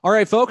All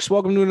right, folks,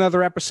 welcome to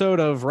another episode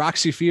of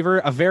Roxy Fever,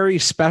 a very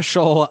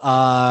special,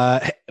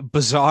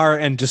 bizarre,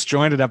 and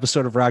disjointed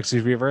episode of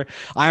Roxy Fever.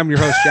 I am your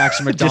host,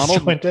 Jackson McDonald.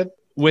 Disjointed.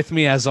 With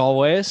me, as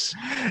always,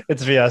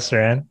 It's VS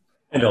Duran.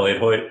 And Elliot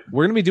Hoyt.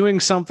 We're going to be doing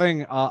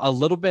something a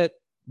little bit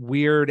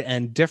weird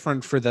and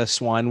different for this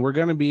one. We're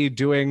going to be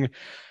doing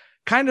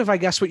kind of, I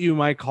guess, what you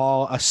might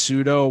call a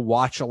pseudo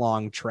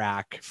watch-along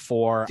track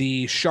for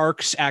the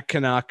Sharks at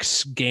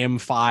Canucks Game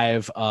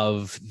 5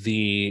 of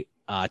the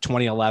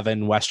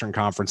 2011 Western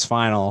Conference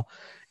Final.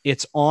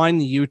 It's on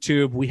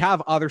YouTube. We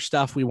have other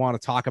stuff we want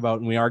to talk about,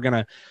 and we are going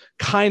to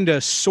kind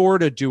of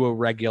sort of do a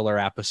regular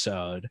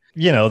episode.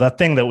 You know, that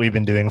thing that we've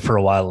been doing for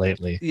a while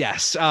lately.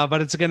 Yes, but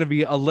it's going to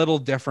be a little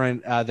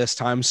different this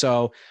time.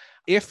 So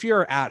if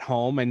you're at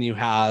home and you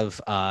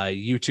have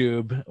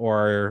YouTube,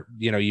 or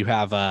you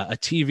have a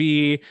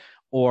TV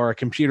or a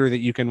computer that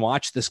you can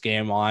watch this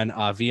game on,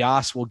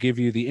 Vias will give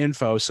you the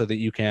info so that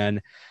you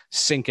can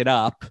sync it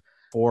up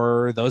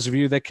for those of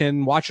you that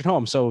can watch at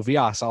home. So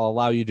Vias, I'll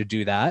allow you to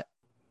do that.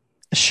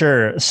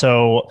 Sure.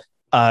 So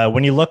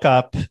when you look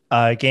up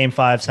Game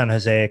 5 San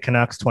Jose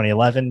Canucks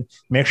 2011,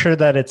 make sure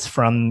that it's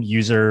from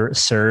user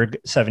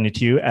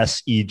SERG72,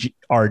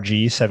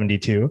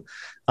 SERG72.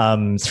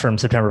 It's from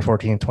September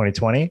 14th,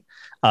 2020.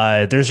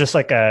 There's just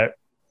like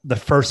the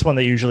first one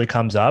that usually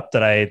comes up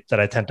that I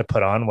tend to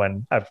put on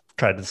when I've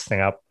tried this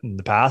thing up in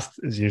the past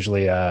is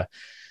usually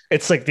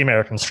it's like the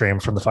American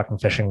stream from the fucking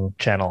fishing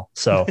channel.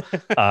 So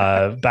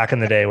back in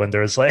the day when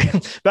there was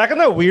back in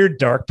that weird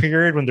dark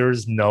period when there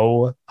was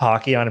no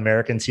hockey on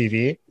American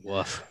TV.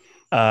 Woof.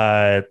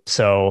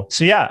 So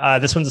yeah,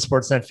 this one's a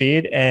Sportsnet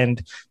feed,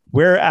 and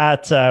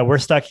we're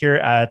stuck here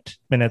at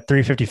minute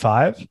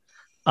 3:55.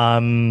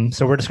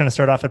 So we're just going to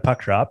start off at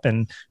puck drop,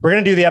 and we're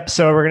going to do the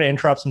episode. We're going to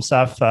interrupt some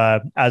stuff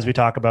as we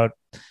talk about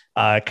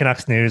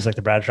Canucks news, like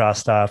the Bradshaw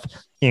stuff,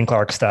 Ian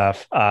Clark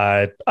stuff,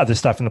 other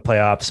stuff in the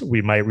playoffs.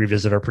 We might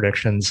revisit our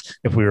predictions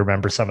if we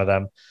remember some of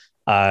them.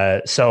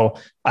 So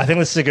I think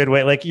this is a good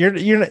way. Like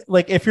you're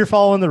like, if you're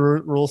following the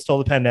rules till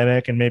the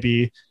pandemic, and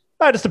maybe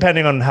just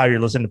depending on how you're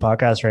listening to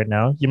podcasts right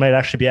now, you might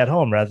actually be at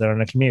home rather than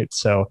on a commute.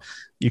 So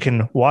you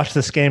can watch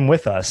this game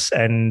with us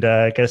and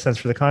get a sense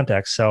for the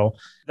context. So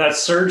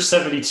that's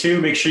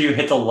Surge72. Make sure you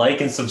hit the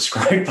like and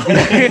subscribe button.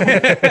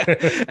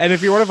 And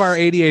if you're one of our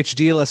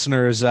ADHD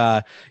listeners,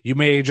 you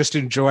may just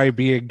enjoy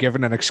being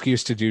given an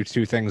excuse to do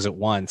two things at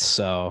once.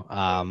 So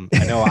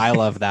I know I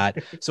love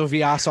that. So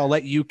Vias, I'll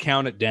let you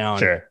count it down.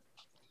 Sure.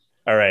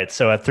 All right.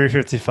 So at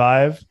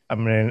 3:55,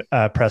 I'm going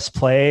to press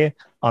play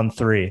on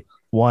 3.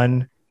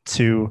 1,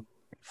 2,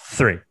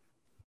 3.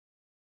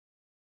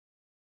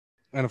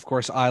 And of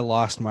course, I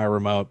lost my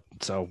remote,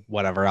 so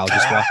whatever. I'll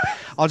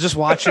just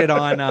watch it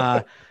on.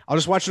 I'll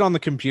just watch it on the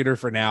computer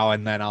for now,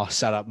 and then I'll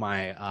set up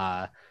my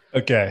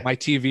my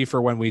TV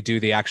for when we do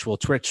the actual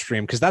Twitch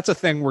stream, because that's a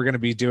thing we're going to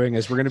be doing.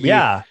 Is we're going to be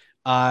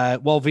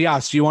well,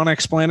 Vias, do you want to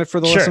explain it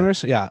for the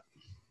listeners? Yeah.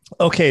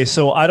 Okay,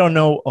 so I don't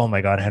know. Oh my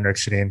God, Henrik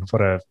Sedin,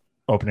 what a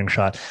opening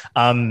shot.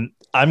 I'm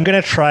going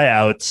to try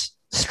out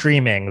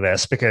streaming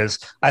this because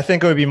I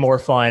think it would be more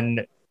fun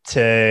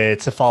to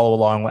follow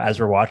along as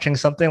we're watching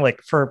something.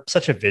 Like for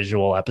such a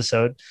visual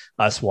episode,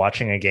 us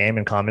watching a game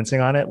and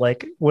commenting on it,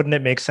 like wouldn't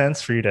it make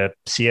sense for you to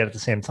see it at the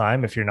same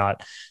time if you're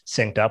not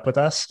synced up with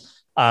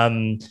us?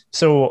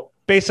 So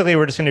basically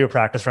we're just going to do a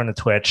practice run to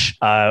Twitch.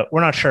 We're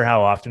not sure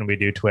how often we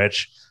do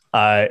Twitch.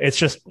 It's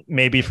just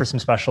maybe for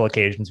some special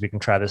occasions we can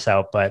try this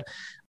out, but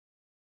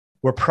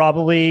we're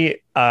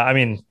probably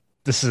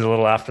this is a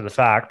little after the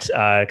fact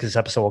because this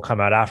episode will come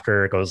out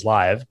after it goes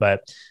live,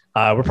 but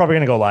we're probably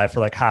going to go live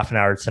for like half an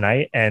hour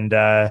tonight, and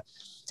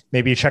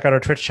maybe check out our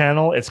Twitch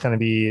channel. It's going to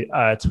be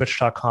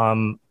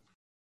twitch.com.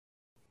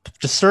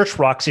 Just search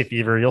Roxy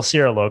Fever. You'll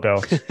see our logo.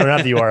 I don't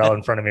have the URL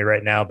in front of me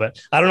right now, but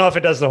I don't know if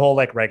it does the whole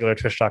like regular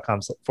twitch.com/.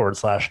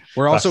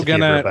 We're also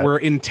we're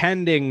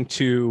intending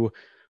to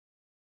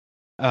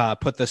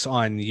put this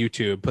on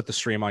YouTube, put the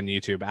stream on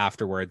YouTube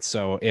afterwards.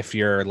 So if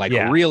you're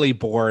really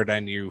bored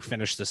and you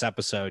finish this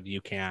episode,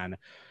 you can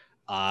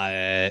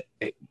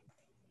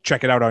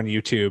check it out on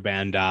YouTube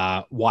and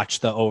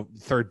watch the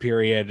third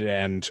period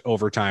and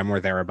overtime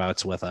or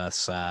thereabouts with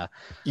us.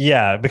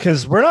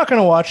 Because we're not going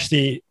to watch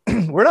the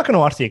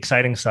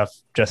exciting stuff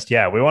just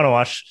yet. We want to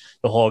watch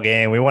the whole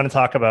game. We want to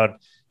talk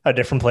about how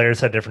different players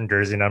had different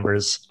jersey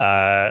numbers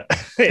in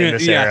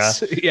this era.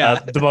 Yeah.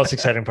 The most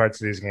exciting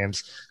parts of these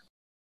games.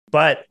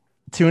 But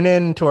tune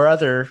in to our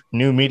other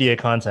new media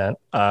content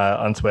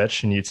on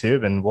Twitch and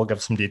YouTube, and we'll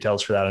give some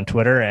details for that on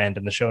Twitter and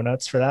in the show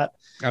notes for that.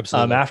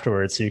 Absolutely.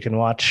 Afterwards, so you can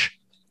watch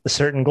a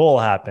certain goal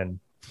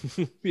happen.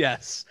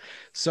 Yes.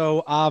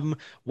 So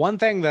one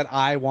thing that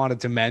I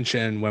wanted to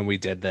mention when we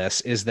did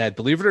this is that,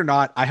 believe it or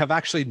not, I have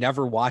actually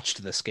never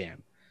watched this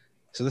game.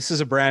 So this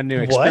is a brand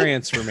new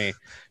experience for me.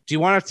 Do you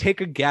want to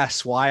take a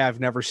guess why I've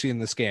never seen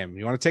this game?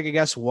 You want to take a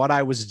guess what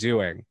I was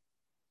doing?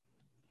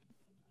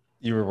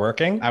 You were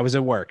working? I was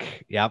at work.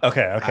 Yep.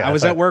 Okay. I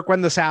was at work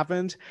when this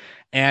happened,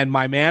 and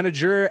my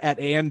manager at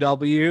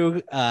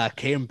A&W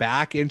came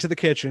back into the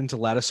kitchen to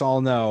let us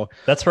all know.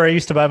 That's where I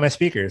used to buy my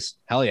speakers.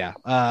 Hell yeah.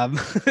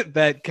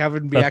 That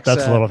Kevin Bieksa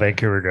That's a little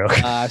Vancouver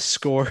joke.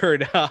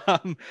 Scored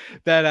Kevin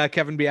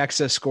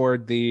Bieksa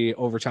scored the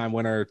overtime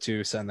winner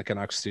to send the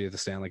Canucks to the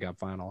Stanley Cup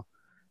final.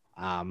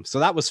 So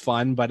that was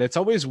fun, but it's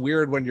always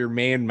weird when your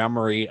main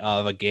memory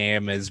of a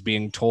game is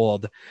being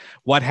told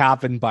what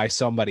happened by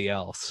somebody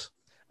else.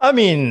 I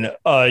mean,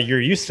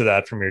 you're used to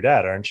that from your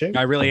dad, aren't you?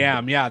 I really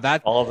am. Yeah,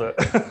 that all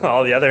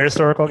the other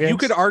historical games. You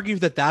could argue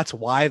that that's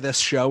why this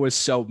show is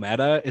so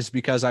meta, is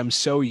because I'm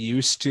so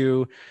used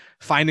to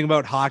finding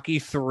about hockey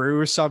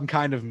through some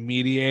kind of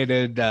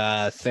mediated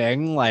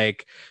thing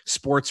like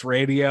sports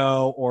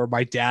radio or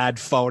my dad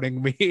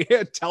phoning me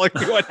and telling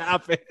me what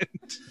happened.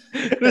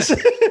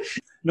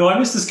 No, I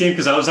missed this game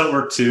because I was at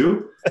work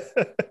too.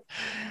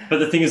 But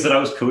the thing is that I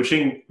was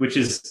coaching, which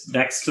is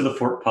next to the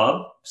Fort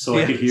Pub. So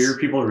I could hear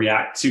people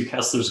react to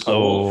Kessler's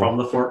goal from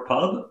the Fort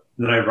Pub.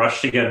 Then I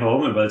rushed to get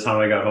home. And by the time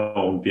I got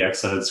home,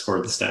 Bieksa had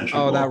scored the stanchion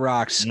goal. That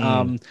rocks.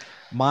 I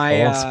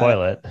won't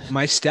spoil it.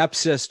 My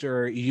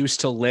stepsister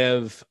used to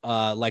live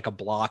like a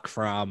block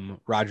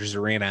from Rogers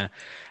Arena.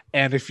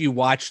 And if you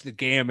watched the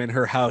game in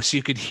her house,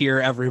 you could hear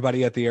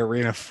everybody at the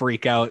arena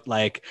freak out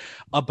like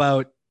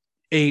about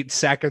 8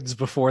 seconds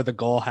before the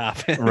goal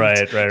happened.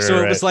 Right.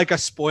 So it was like a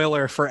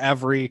spoiler for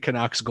every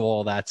Canucks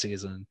goal that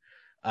season.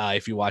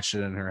 If you watched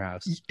it in her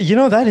house,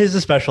 that is a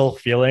special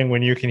feeling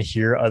when you can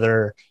hear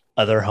other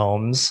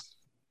homes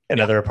and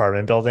other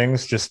apartment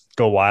buildings just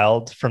go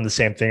wild from the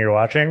same thing you're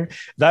watching.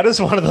 That is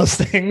one of those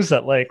things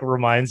that like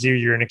reminds you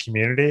you're in a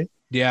community.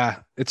 Yeah,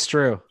 it's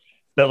true.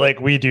 That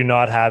like we do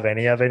not have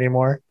any of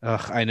anymore.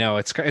 Ugh, I know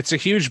it's a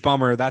huge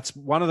bummer. That's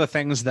one of the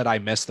things that I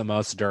miss the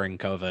most during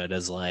COVID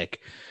is like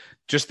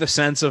just the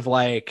sense of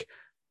like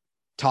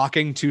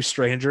talking to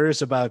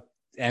strangers about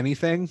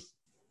anything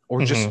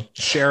or just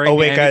sharing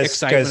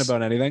excitement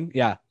about anything.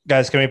 Yeah.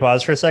 Guys, can we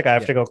pause for a sec? I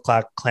have to go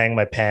clang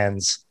my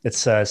pans. It's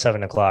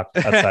 7 o'clock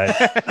outside.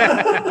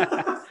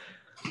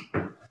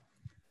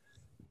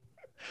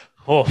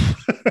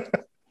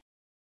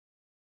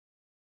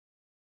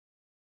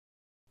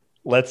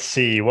 Let's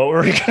see. What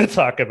were we going to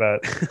talk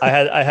about?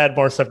 I had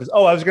more stuff.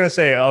 I was going to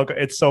say,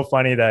 it's so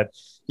funny that,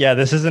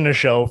 this isn't a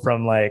show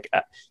from like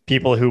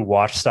people who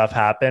watch stuff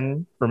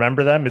happen.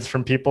 Remember them? It's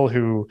from people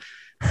who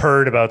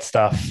heard about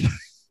stuff.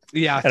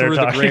 Yeah, through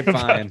the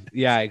grapevine.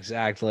 Yeah,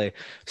 exactly.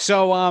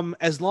 So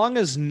as long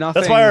as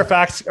nothing... That's why our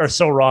facts are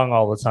so wrong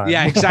all the time.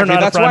 Yeah, exactly.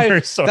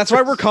 That's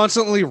why we're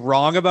constantly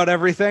wrong about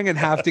everything and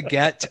have to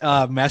get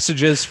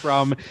messages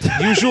from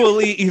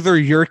usually either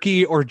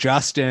Yerky or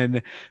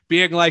Justin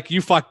being like,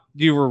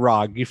 you were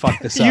wrong. You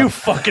fucked this up. You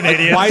fucking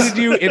idiots. Why did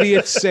you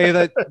idiots say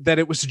that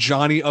it was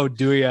Johnny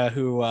Oduya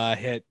who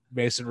hit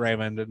Mason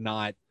Raymond and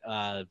not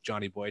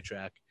Johnny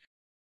Boychuk?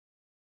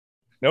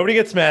 Nobody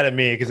gets mad at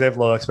me because they have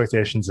low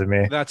expectations of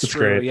me. That's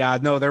true. Great. Yeah,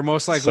 no, they're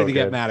most likely to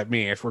get mad at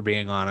me if we're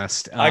being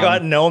honest. I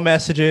got no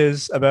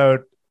messages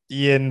about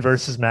Ian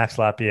versus Max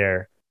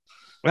Lapierre.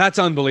 That's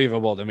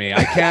unbelievable to me.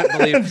 I can't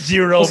believe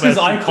zero. Because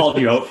I called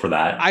you out for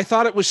that. I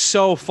thought it was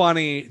so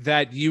funny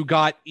that you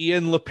got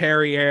Ian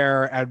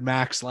Laperriere and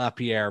Max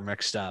Lapierre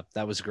mixed up.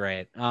 That was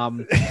great.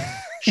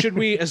 Should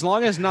we, as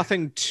long as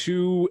nothing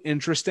too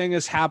interesting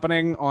is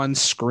happening on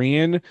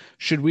screen,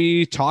 should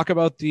we talk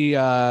about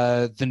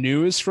the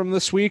news from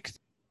this week?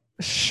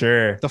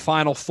 Sure. The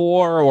Final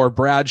Four or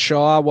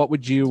Bradshaw? What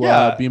would you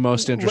be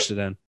most interested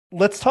in?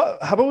 Let's talk.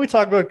 How about we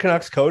talk about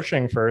Canucks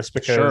coaching first?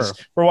 Because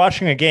we're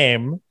watching a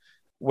game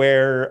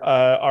where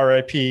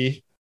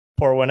RIP,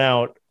 pour one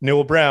out,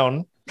 Newell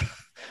Brown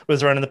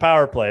was running the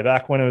power play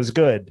back when it was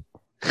good.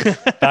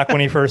 Back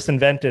when he first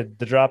invented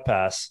the drop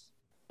pass.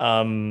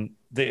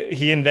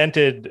 He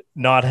invented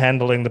not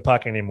handling the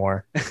puck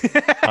anymore.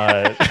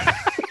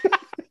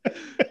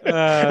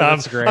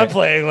 That's great. I'm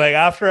playing like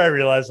after I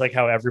realized like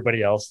how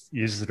everybody else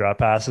uses the drop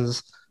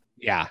passes.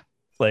 Yeah,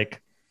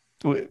 like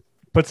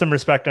put some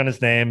respect on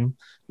his name.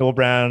 Newell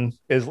Brown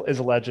is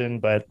a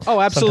legend, but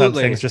absolutely, sometimes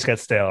things just get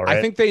stale. Right?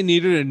 I think they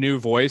needed a new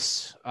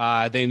voice.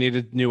 They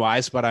needed new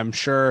eyes, but I'm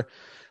sure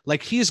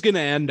like he's going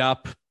to end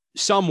up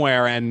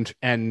somewhere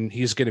and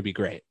he's going to be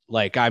great.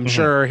 Like I'm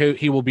sure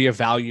he will be a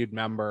valued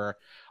member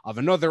of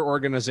another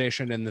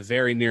organization in the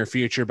very near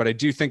future, but I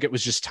do think it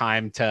was just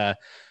time to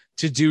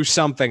do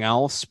something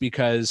else,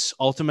 because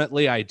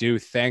ultimately I do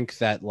think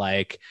that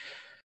like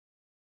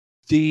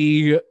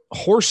the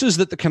horses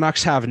that the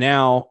Canucks have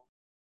now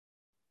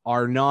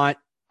are not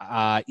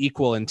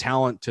equal in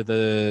talent to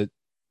the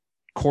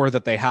core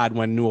that they had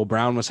when Newell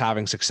Brown was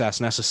having success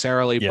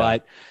necessarily,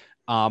 but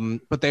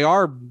they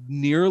are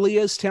nearly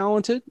as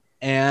talented.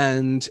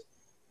 And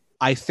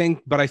I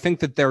think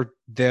that they're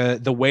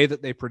the way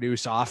that they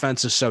produce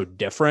offense is so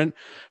different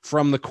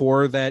from the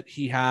core that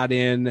he had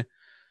in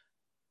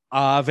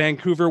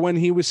Vancouver when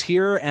he was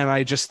here. And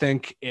I just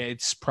think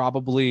it's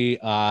probably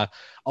a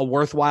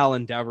worthwhile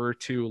endeavor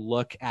to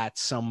look at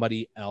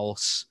somebody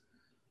else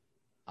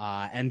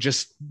and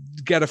just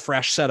get a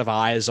fresh set of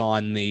eyes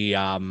on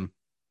the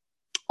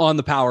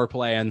power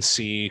play and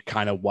see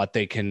kind of what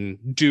they can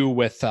do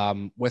with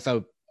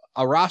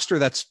a roster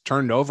that's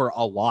turned over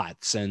a lot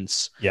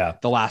since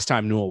the last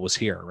time Newell was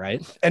here,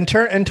 right? And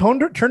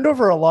turned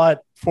over a lot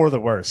for the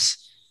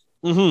worse.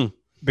 Mm-hmm.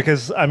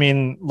 Because I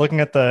mean, looking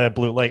at the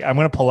blue, like I'm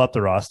going to pull up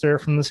the roster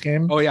from this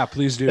game. Oh yeah,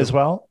 please do as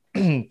well,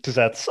 because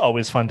that's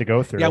always fun to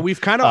go through. Yeah, we've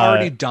kind of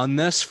already done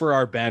this for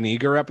our Ben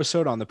Eager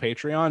episode on the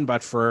Patreon,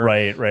 but for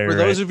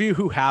those of you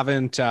who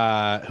haven't,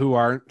 who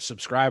aren't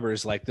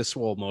subscribers, like this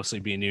will mostly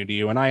be new to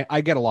you, and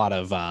I get a lot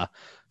of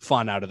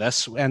fun out of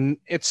this, and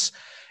it's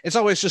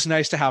always just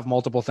nice to have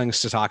multiple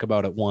things to talk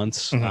about at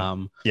once.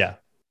 Mm-hmm.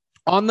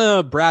 On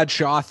the Brad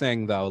Shaw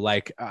thing though,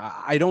 like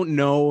I don't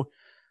know,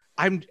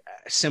 I'm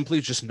simply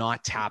just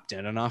not tapped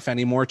in enough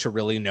anymore to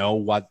really know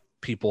what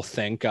people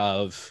think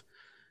of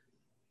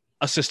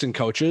assistant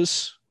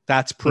coaches.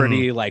 That's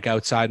pretty like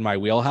outside my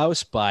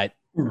wheelhouse, but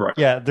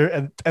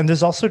there and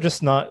there's also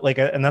just not like,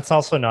 and that's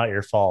also not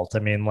your fault. I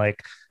mean,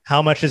 like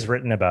how much is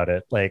written about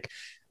it? Like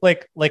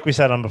we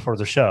said on before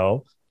the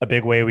show, a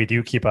big way we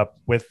do keep up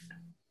with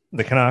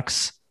the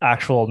Canucks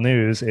actual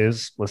news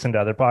is listen to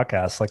other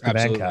podcasts like the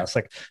Mancast.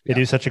 Like they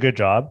do such a good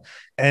job,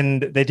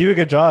 and they do a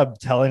good job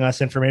telling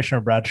us information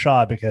on Brad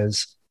Shaw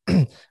because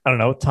I don't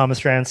know, Thomas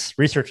Drance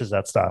researches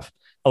that stuff.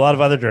 A lot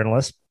of other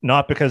journalists,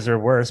 not because they're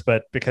worse,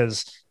 but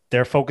because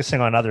they're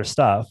focusing on other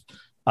stuff,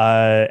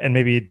 and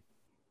maybe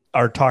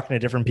are talking to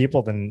different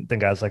people than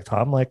guys like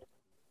Tom. Like,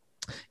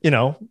 you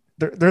know,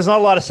 there's not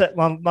a lot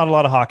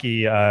of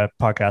hockey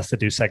podcasts that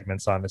do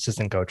segments on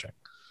assistant coaching.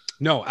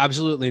 No,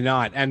 absolutely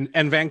not. And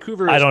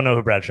Vancouver, I don't know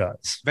who Brad Shaw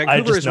is.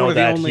 Vancouver is one of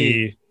the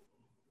only.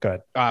 Go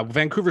ahead.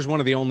 Vancouver is one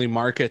of the only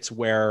markets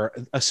where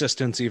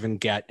assistants even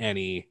get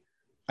any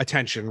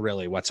attention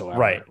really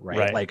whatsoever.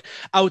 Right. Like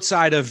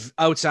outside of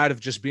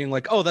just being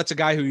like, oh, that's a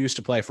guy who used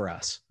to play for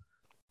us.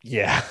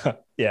 Yeah.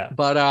 Yeah.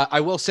 But I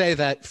will say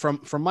that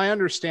from my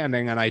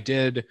understanding, and I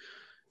did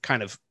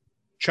kind of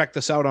check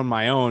this out on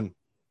my own,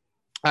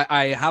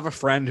 I have a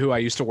friend who I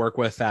used to work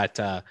with at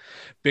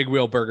Big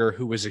Wheel Burger,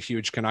 who was a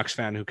huge Canucks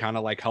fan, who kind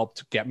of like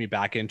helped get me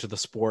back into the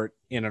sport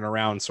in and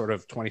around sort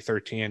of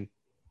 2013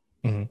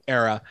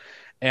 era.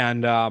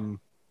 And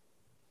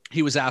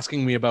he was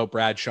asking me about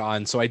Brad Shaw.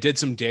 And so I did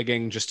some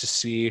digging just to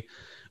see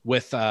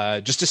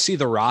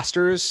the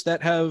rosters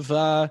that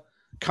have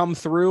come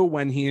through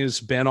when he's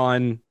been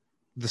on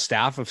the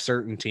staff of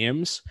certain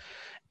teams.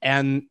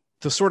 And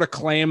the sort of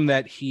claim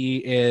that he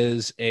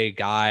is a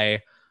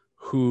guy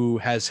who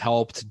has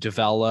helped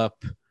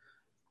develop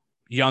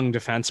young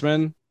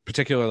defensemen,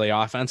 particularly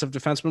offensive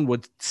defensemen,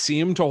 would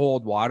seem to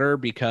hold water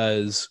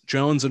because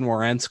Jones and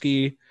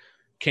Werenski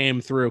came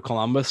through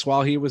Columbus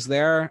while he was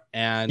there.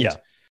 And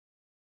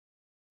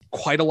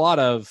quite a lot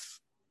of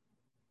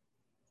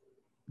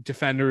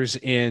defenders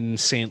in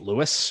St.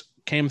 Louis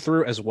came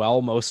through as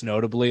well, most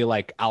notably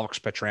like Alex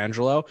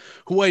Pietrangelo,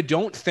 who I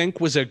don't think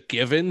was a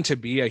given to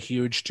be a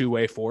huge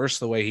two-way force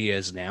the way he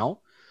is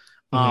now.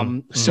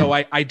 So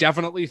I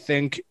definitely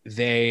think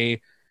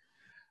they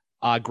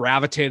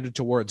gravitated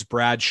towards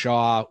Brad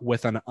Shaw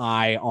with an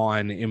eye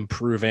on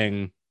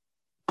improving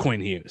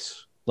Quinn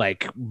Hughes,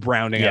 like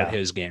rounding out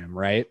his game.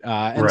 Right.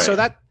 So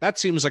that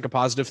seems like a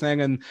positive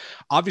thing. And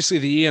obviously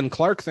the Ian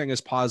Clark thing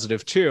is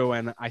positive too.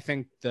 And I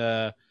think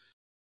the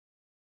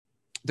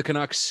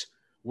Canucks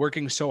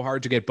working so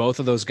hard to get both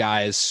of those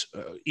guys,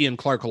 Ian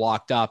Clark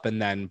locked up and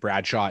then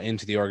Brad Shaw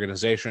into the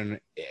organization.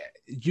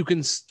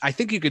 I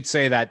think you could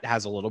say that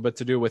has a little bit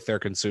to do with their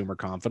consumer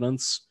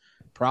confidence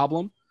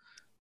problem.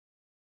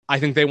 I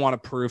think they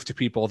want to prove to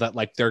people that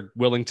like they're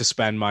willing to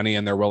spend money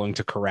and they're willing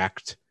to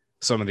correct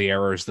some of the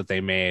errors that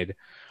they made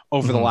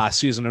over the last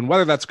season. And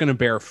whether that's going to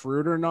bear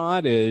fruit or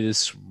not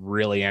is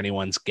really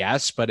anyone's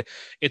guess, but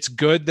it's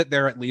good that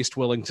they're at least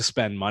willing to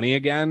spend money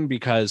again,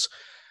 because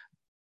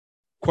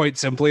quite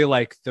simply,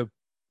 like the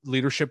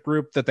leadership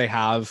group that they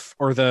have,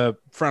 or the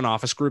front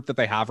office group that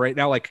they have right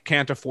now, like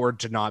can't afford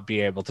to not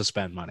be able to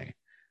spend money.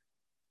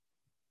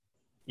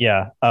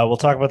 Yeah. We'll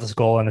talk about this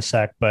goal in a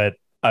sec, but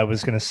I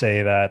was going to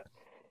say that,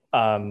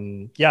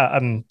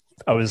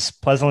 I was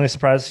pleasantly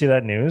surprised to see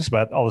that news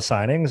about all the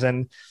signings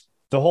and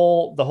the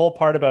whole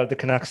part about the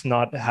Canucks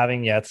not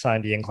having yet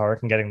signed Ian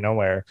Clark and getting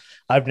nowhere.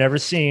 I've never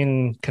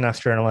seen Canucks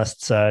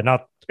journalists,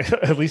 not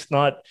at least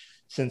not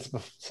since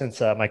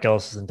Mike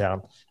Ellis is in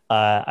town.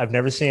 I've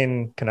never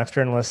seen Canucks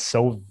journalists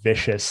so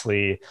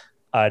viciously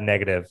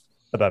negative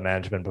about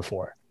management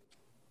before.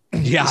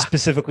 Yeah,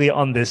 specifically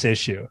on this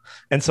issue.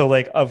 And so,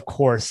 like, of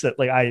course, that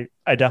like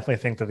I definitely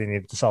think that they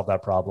needed to solve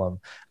that problem,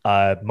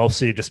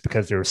 mostly just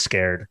because they were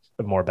scared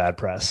of more bad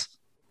press.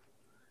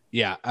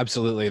 Yeah,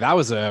 absolutely. That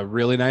was a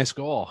really nice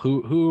goal.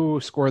 Who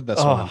scored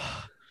this one?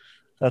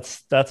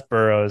 That's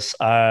Burrows.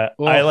 I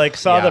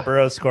saw the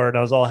Burrows score and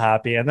I was all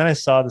happy, and then I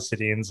saw the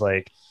Sedins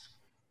like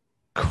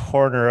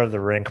corner of the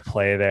rink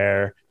play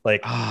there,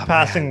 like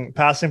passing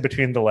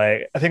between the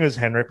leg. I think it was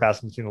Henrik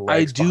passing between the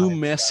legs. I do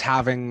miss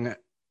having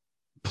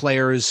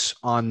players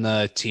on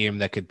the team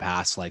that could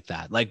pass like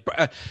that. Like,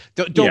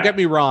 don't get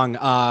me wrong.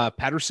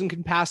 Pettersson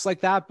can pass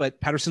like that,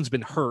 but Pettersson's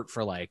been hurt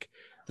for like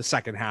the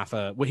second half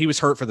of he was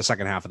hurt for the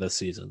second half of this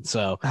season.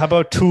 So how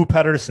about two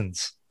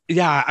Petterssons?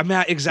 Yeah, I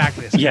mean,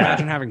 exactly. So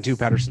imagine having two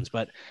Petterssons,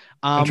 but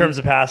in terms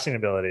of passing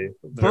ability,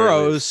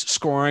 Burrow's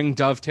scoring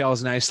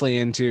dovetails nicely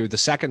into the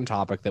second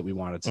topic that we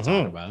wanted to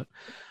talk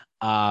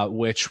about,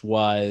 which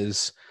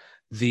was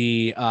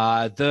the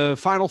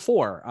Final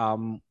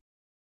Four.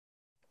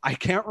 I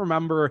can't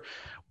remember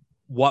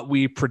what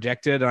we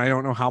predicted, and I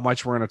don't know how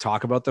much we're going to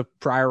talk about the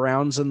prior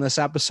rounds in this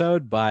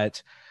episode,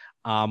 but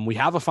we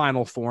have a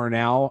Final Four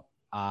now.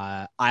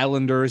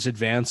 Islanders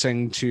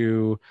advancing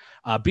to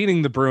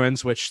beating the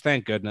Bruins, which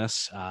thank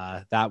goodness,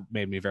 that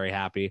made me very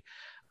happy.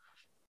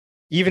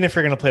 Even if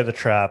you're going to play the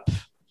trap,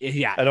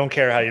 yeah, I don't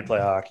care how you play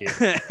hockey.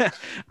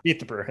 Beat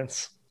the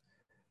Bruins.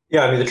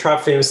 Yeah, I mean the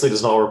trap famously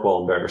does not work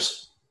well in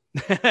Bears.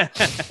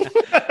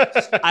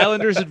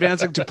 Islanders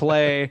advancing to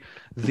play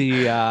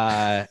the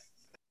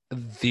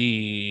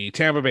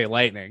Tampa Bay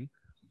Lightning,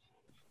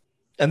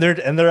 and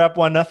they're up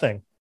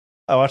 1-0.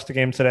 I watched the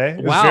game today.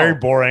 It was very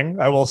boring,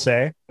 I will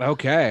say.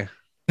 Okay,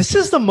 this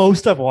is the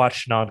most I've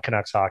watched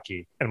non-Canucks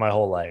hockey in my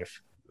whole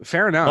life.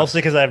 Fair enough. Mostly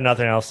because I have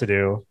nothing else to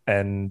do,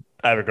 and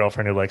I have a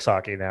girlfriend who likes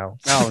hockey now.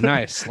 Oh,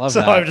 nice, love so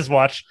that. So I've just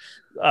watched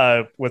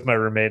with my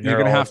roommate. You're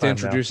gonna have to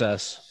introduce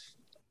us.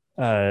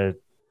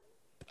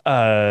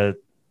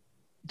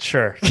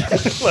 Sure.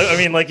 I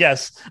mean, like,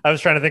 yes. I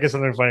was trying to think of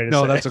something funny to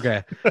say. No, that's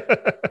okay.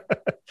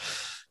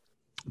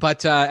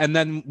 But and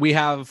then we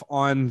have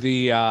on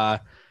the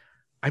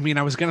I mean,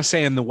 I was going to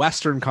say in the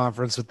Western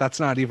Conference, but that's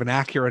not even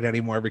accurate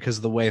anymore because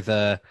of the way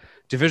the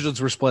divisions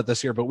were split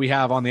this year. But we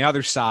have on the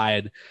other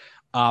side,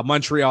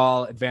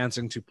 Montreal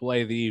advancing to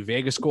play the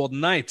Vegas Golden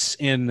Knights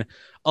in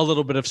a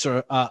little bit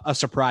of a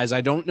surprise.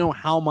 I don't know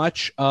how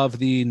much of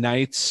the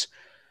Knights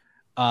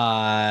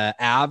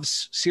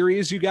Avs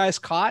series you guys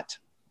caught,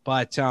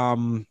 but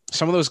some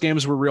of those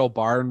games were real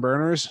barn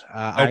burners.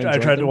 I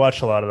tried to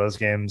watch a lot of those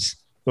games.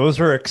 Those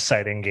were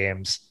exciting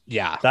games.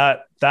 Yeah.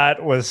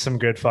 That was some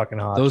good fucking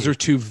hockey. Those are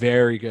two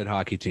very good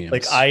hockey teams.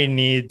 Like, I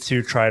need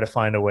to try to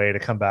find a way to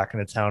come back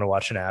into town to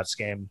watch an Avs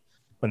game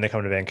when they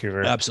come to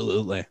Vancouver.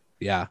 Absolutely.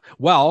 Yeah.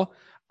 Well,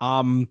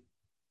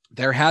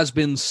 there has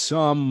been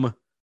some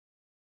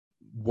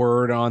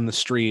word on the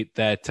street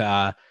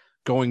that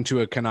going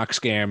to a Canucks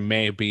game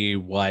may be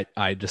what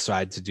I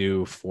decide to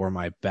do for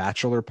my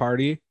bachelor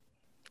party.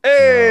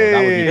 Hey,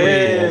 that would be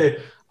pretty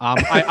cool.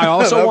 I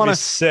also want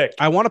to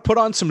I want to put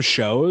on some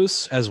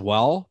shows as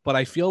well, but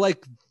I feel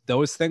like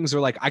those things are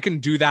like I can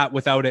do that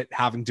without it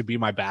having to be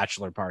my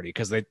bachelor party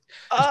because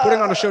putting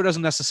on a show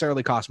doesn't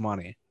necessarily cost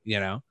money, you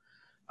know.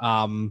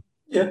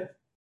 Yeah.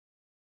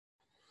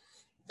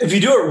 If you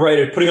do it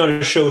right, putting on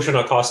a show should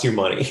not cost you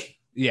money.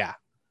 Yeah.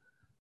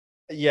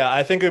 Yeah,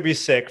 I think it would be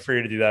sick for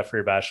you to do that for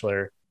your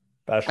bachelor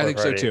I think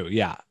party. so too.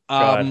 Yeah.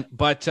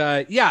 But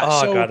yeah.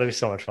 Oh so, god, that'd be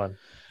so much fun.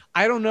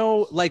 I don't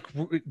know. Like,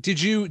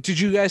 did you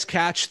guys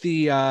catch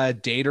the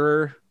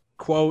Dater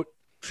quote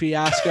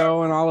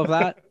fiasco and all of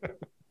that?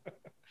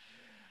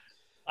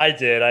 I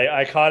did.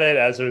 I caught it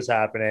as it was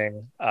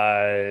happening.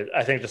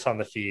 I think just on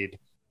the feed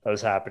that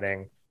was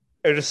happening.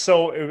 It was just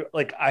so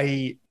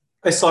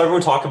I saw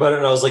everyone talk about it,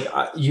 and I was like,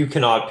 "You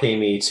cannot pay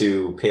me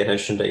to pay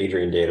attention to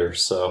Adrian Dater."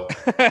 So,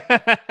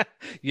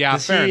 yeah,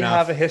 does fair he enough.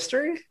 have a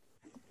history?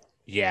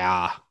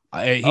 Yeah,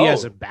 he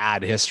has a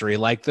bad history.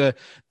 Like the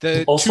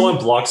also I'm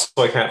blocked,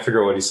 so I can't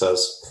figure out what he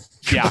says.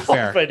 Yeah,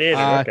 fair.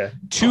 Okay.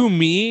 To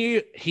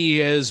me,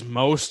 he is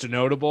most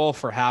notable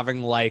for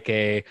having like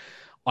an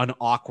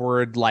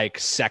awkward like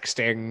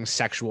sexting,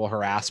 sexual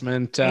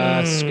harassment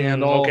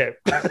scandal. Okay,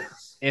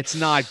 it's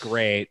not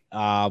great.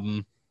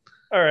 All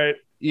right.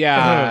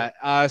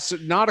 Yeah, so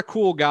not a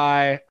cool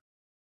guy.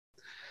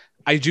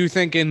 I do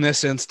think in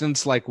this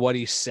instance, like what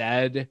he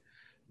said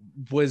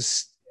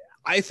was,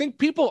 I think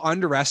people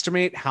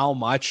underestimate how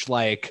much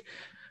like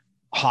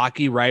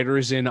hockey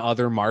writers in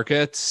other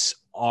markets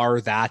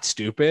are that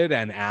stupid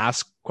and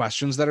ask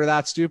questions that are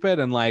that stupid.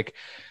 And like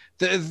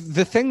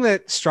the thing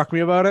that struck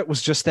me about it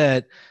was just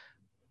that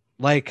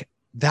like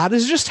that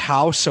is just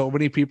how so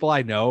many people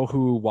I know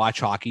who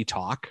watch hockey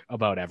talk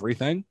about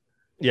everything.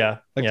 Yeah.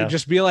 Like to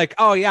just be like,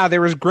 oh yeah, they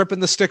was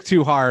gripping the stick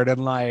too hard.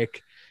 And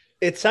like,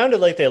 it sounded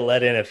like they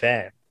let in a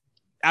fan.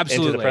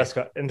 Absolutely.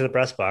 Into the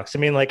press box. I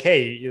mean, like,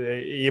 hey,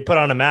 you put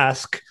on a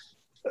mask.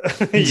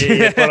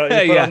 you put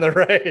on the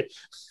right.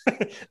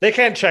 They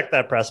can't check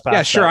that press box.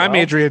 Yeah, sure. I'm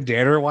Adrian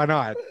Dater. Why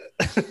not?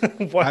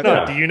 Why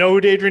not? Do you know who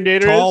Adrian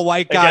Dater is? Tall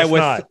white guy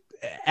with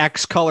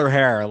X color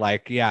hair.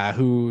 Like, yeah,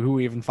 who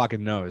even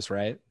fucking knows,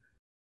 right?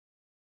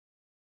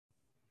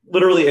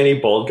 Literally any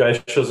bald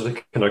guy shows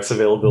the Canucks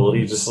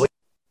availability. Just like,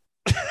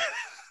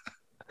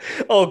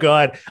 oh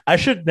god, I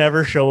should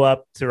never show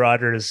up to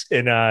Rogers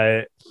in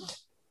a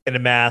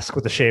mask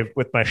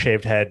with my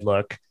shaved head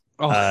look.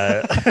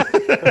 Oh.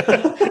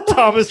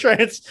 Thomas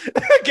Trance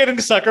getting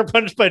sucker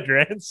punched by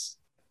Drance.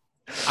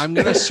 I'm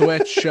gonna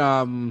switch.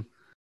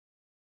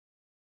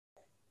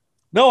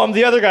 No, I'm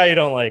the other guy you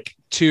don't like.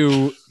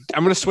 I'm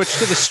going to switch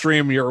to the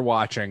stream you're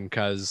watching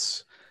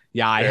because,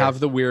 yeah, I Fair. have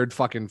the weird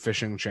fucking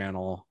fishing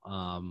channel.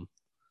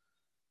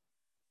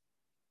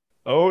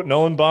 Oh,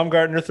 Nolan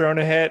Baumgartner throwing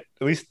a hit.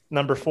 At least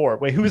number 4.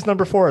 Wait, who was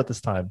number 4 at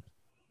this time?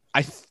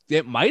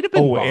 It might have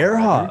been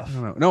Ehrhoff. I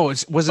don't know. No,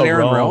 was it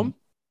Aaron Rome?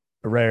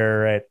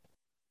 Right.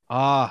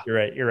 Ah,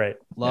 You're right.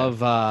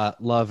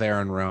 Love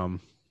Aaron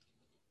Rome.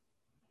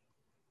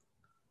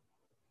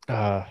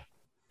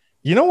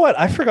 You know what?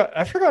 I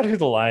forgot who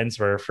the lines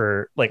were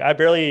for. Like, I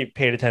barely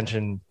paid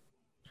attention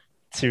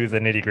to the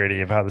nitty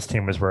gritty of how this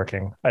team was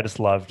working. I just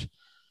loved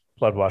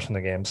watching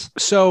the games.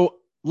 So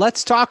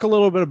let's talk a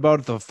little bit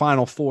about the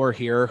Final Four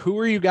here. Who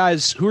are you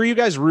guys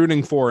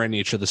rooting for in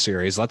each of the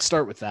series? Let's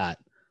start with that.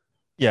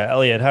 Yeah,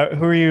 Elliot,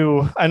 who are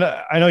you? I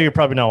know you're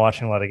probably not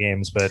watching a lot of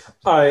games, but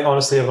I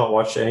honestly have not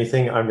watched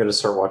anything. I'm going to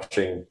start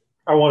watching.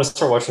 I want to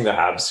start watching the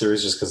Habs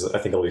series just because I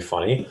think it'll be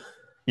funny.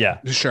 Yeah,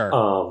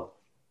 sure.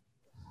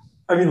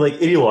 I mean, like,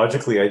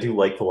 ideologically, I do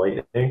like the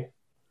Lightning.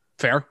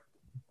 Fair.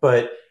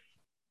 But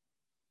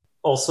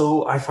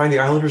also, I find the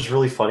Islanders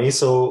really funny.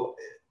 So,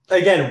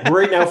 again,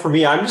 right now for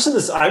me, I'm just in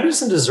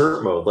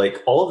dessert mode.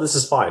 Like, all of this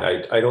is fine.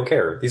 I don't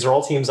care. These are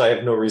all teams I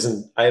have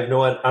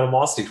no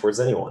animosity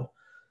towards anyone.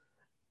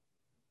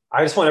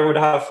 I just want everyone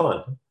to have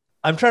fun.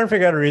 I'm trying to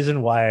figure out a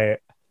reason why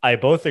I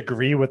both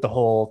agree with the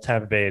whole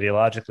Tampa Bay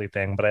ideologically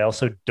thing, but I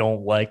also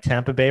don't like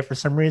Tampa Bay for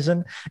some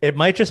reason. It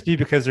might just be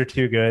because they're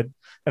too good,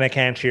 and I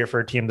can't cheer for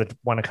a team that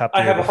won a cup.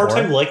 I have a hard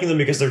time liking them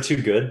because they're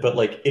too good, but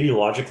like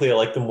ideologically, I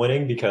like them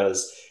winning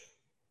because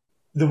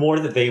the more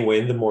that they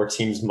win, the more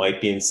teams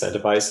might be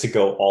incentivized to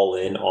go all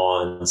in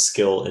on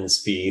skill and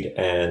speed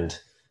and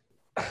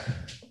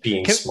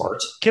being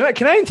smart. Can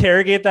I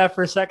interrogate that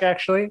for a sec,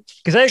 actually?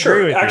 Because I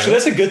agree with you. Actually,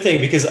 that's a good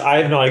thing because I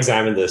have not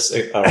examined this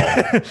at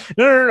all.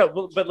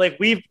 No. But like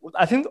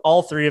I think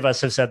all three of us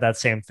have said that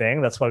same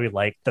thing. That's why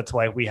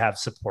we have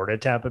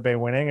supported Tampa Bay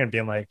winning and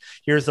being like,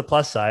 here's the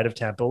plus side of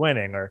Tampa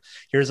winning, or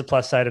here's the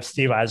plus side of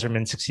Steve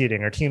Yzerman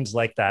succeeding, or teams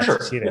like that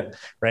succeeding,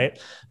 right?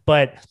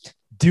 But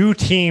do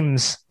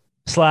teams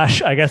 /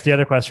 I guess the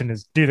other question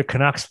is, do the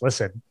Canucks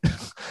listen?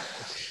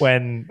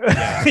 When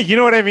you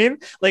know what I mean?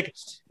 Like,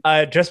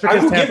 just because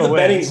I will Tampa give the wins,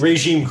 betting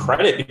regime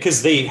credit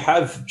because they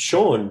have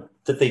shown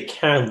that they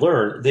can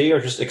learn. They are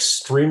just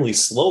extremely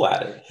slow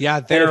at it. Yeah,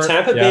 and if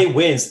Tampa Bay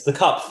wins the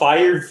cup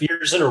 5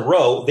 years in a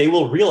row, they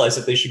will realize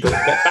that they should go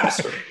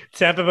faster.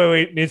 Tampa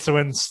Bay needs to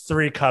win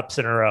 3 cups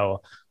in a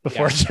row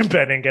before Jim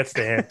Benning gets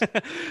the hint.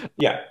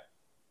 Yeah,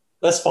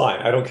 that's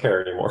fine. I don't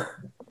care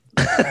anymore.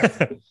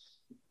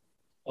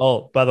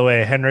 Oh, by the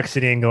way, Henrik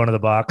Sedin going to the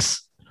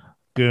box.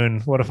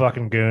 Goon. What a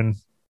fucking goon.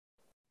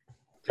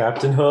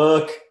 Captain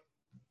Hook.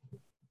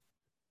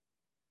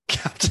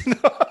 Captain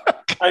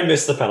Hook. I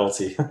missed the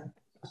penalty.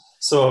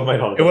 So it might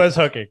not have been. It was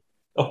hooking.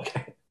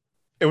 Okay.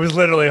 It was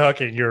literally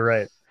hooking. You're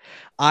right.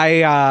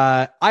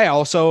 I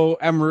also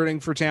am rooting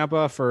for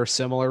Tampa for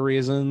similar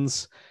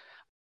reasons.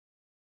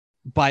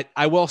 But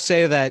I will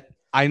say that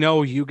I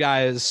know you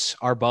guys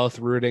are both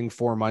rooting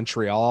for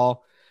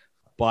Montreal,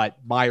 but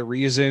my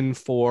reason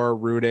for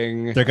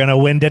rooting... They're going to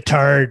win the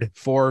turd.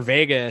 ...for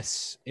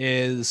Vegas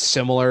is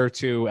similar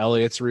to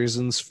Elliot's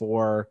reasons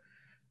for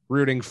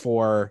rooting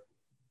for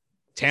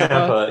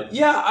Tampa.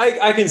 Yeah,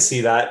 I can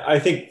see that. I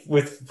think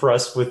for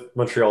us with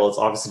Montreal, it's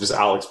obviously just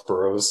Alex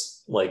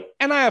Burrows.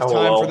 And I have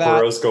time for that.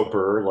 Burrows go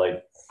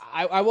Burr.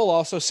 I will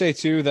also say,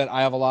 too, that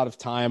I have a lot of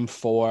time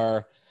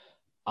for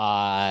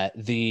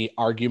the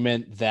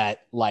argument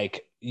that,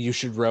 you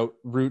should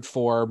root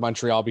for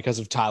Montreal because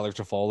of Tyler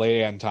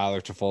Toffoli, and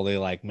Tyler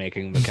Toffoli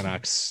making the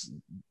Canucks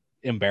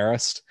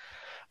embarrassed.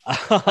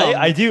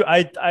 I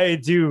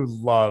do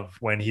love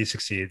when he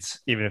succeeds,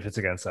 even if it's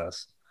against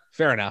us.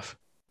 Fair enough.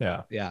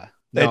 Yeah.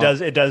 No,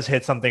 it does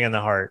hit something in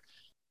the heart.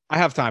 I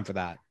have time for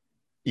that.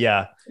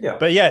 Yeah.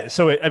 But yeah,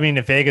 so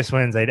if Vegas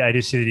wins, I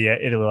do see the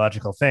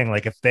ideological thing.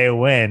 Like, if they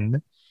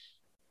win,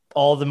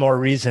 all the more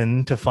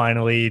reason to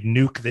finally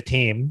nuke the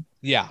team.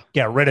 Yeah.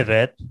 Get rid of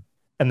it.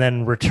 And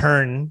then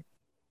return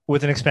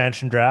with an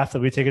expansion draft that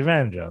we take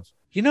advantage of.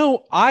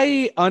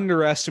 I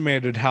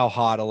underestimated how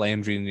hot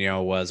Alain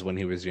Vigneault was when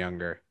he was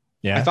younger.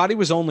 Yeah. I thought he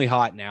was only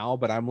hot now,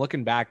 but I'm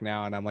looking back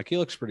now and I'm like, he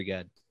looks pretty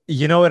good.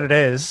 You know what it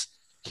is?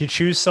 He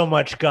chews so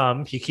much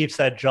gum, he keeps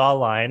that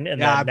jawline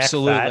and that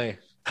absolutely.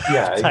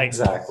 Yeah,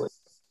 exactly.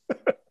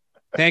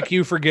 Thank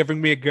you for giving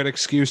me a good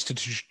excuse to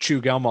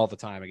chew gum all the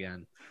time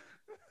again.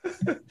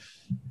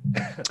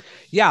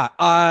 Yeah.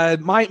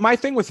 My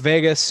thing with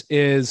Vegas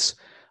is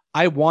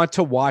I want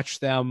to watch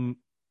them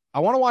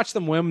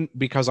win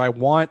because I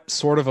want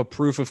sort of a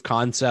proof of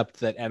concept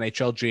that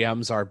NHL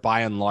GMs are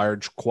by and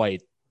large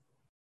quite,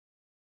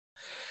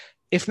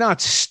 if not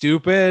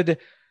stupid,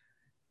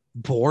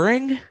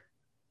 boring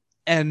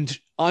and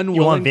unwilling.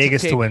 You want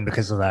Vegas to win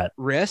because of that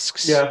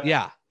risks.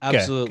 Yeah,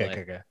 absolutely.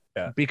 Okay.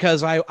 Yeah.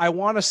 Because I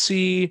want to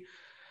see,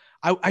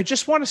 I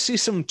just want to see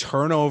some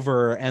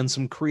turnover and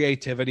some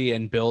creativity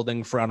in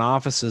building front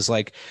offices.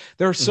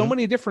 There are so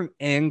many different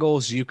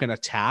angles you can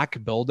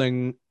attack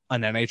building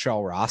an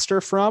NHL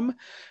roster from.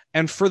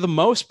 And for the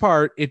most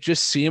part, it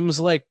just seems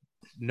like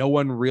no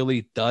one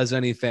really does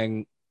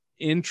anything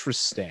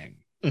interesting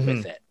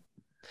with it.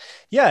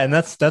 Yeah, and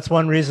that's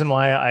one reason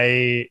why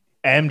I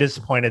am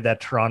disappointed that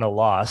Toronto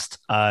lost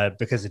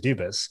because of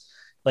Dubas.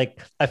 Like,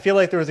 I feel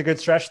like there was a good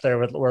stretch there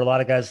where a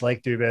lot of guys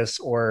like Dubas,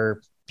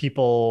 or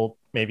people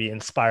maybe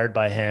inspired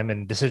by him,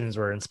 and decisions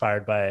were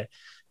inspired by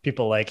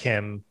people like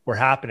him were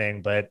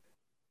happening, but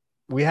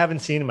we haven't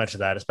seen much of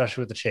that,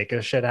 especially with the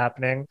Chayka shit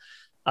happening.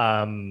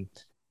 And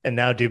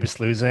now Dubas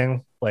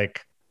losing,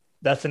 like,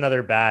 that's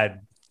another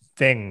bad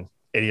thing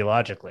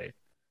ideologically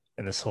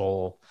in this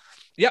whole.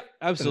 Yep,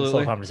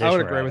 absolutely. I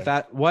would agree with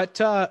that.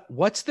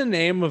 What's the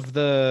name of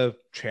the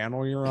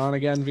channel you're on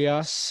again,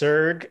 Via?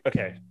 Serg.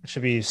 Okay, it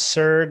should be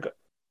Serg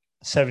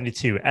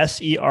 72.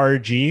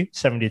 SERG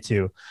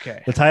 72.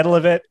 Okay. The title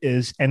of it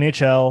is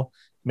NHL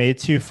May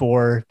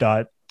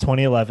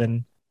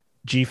 24.2011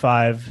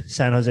 G5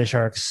 San Jose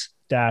Sharks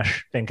 -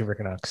 Vancouver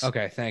Canucks.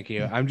 Okay, thank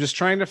you. I'm just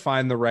trying to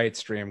find the right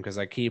stream because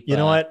I keep. You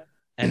know what?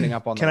 Ending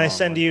up on. Can I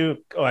send you?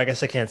 Oh, I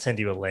guess I can't send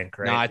you a link,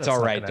 right? No, it's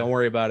all right. Don't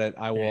worry about it.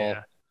 I will.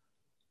 Yeah.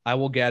 I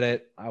will get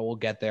it. I will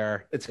get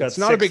there. It's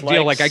not a big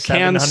deal. Like, I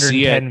can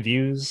see it.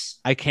 Views.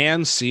 I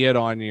can see it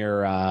on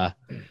your.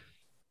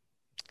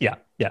 Yeah.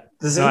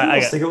 Does anyone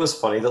else think it was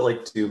funny that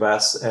like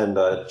Dubas and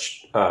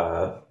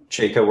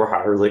Chayka were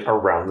hired like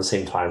around the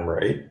same time,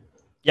 right?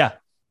 Yeah.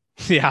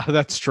 Yeah,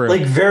 that's true.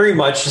 Like, very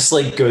much just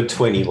like good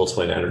twin evil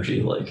twin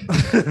energy. Like,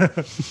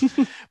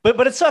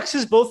 but it sucks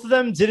because both of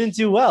them didn't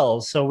do well,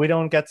 so we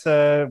don't get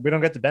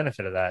the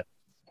benefit of that.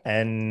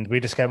 And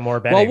we just get more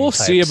benefit. Well, we'll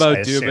see about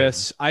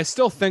Dubas. I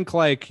still think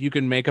like you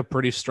can make a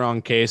pretty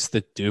strong case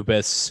that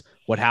Dubas,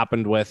 what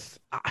happened with,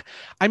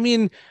 I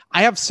mean,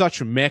 I have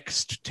such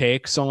mixed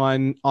takes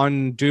on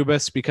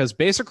Dubas, because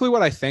basically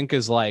what I think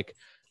is like,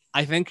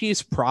 I think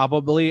he's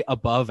probably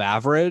above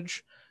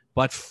average,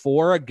 but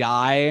for a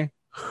guy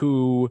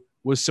who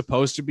was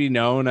supposed to be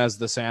known as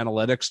this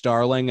analytics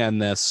darling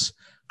and this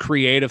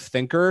creative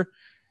thinker,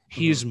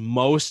 he's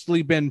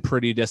mostly been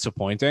pretty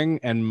disappointing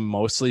and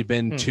mostly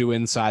been too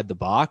inside the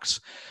box.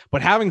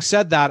 But having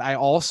said that, I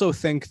also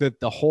think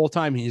that the whole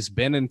time he's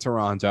been in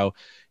Toronto,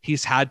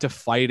 he's had to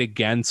fight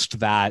against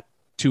that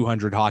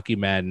 200 hockey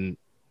men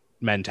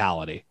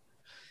mentality.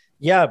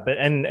 Yeah, but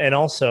and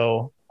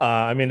also,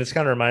 I mean, this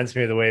kind of reminds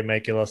me of the way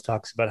Mike Gillis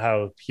talks about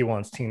how he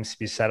wants teams to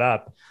be set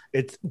up.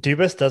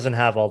 Dubas doesn't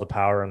have all the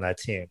power on that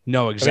team.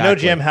 No, exactly. I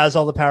mean, no GM has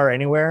all the power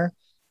anywhere,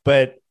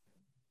 but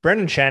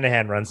Brendan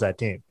Shanahan runs that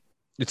team.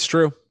 It's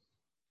true.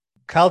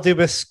 Kyle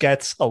Dubas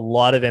gets a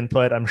lot of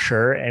input, I'm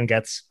sure, and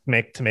gets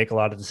to make a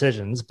lot of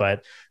decisions.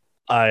 But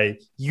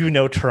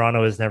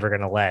Toronto is never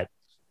going to let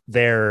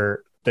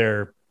their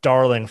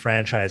darling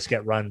franchise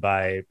get run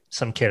by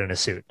some kid in a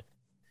suit.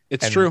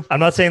 It's true. I'm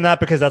not saying that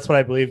because that's what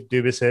I believe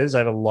Dubas is. I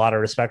have a lot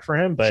of respect for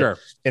him, but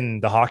in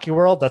the hockey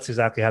world, that's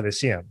exactly how they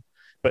see him.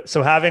 But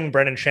so having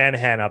Brendan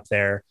Shanahan up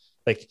there,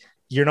 like,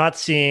 you're not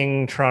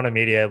seeing Toronto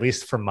media, at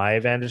least from my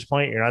vantage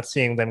point, you're not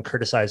seeing them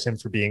criticize him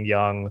for being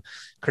young,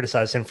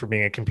 criticize him for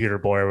being a computer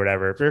boy or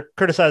whatever. They're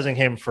criticizing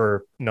him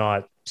for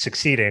not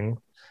succeeding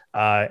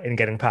in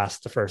getting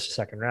past the first or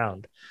second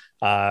round.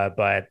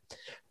 But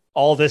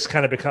all this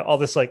kind of all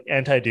this like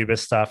anti-Dubas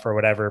stuff or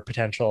whatever,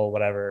 potential,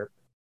 whatever,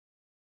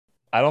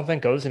 I don't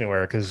think goes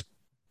anywhere because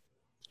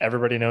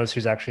everybody knows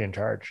who's actually in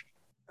charge.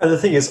 And the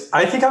thing is,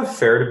 I think I'm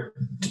fair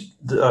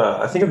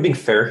I think I'm being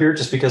fair here,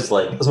 just because,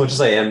 like, as much as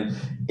I am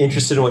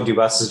interested in what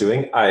Dubas is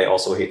doing, I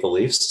also hate the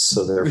Leafs.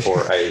 So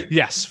therefore,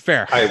 yes,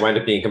 fair. I wind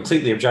up being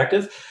completely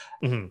objective.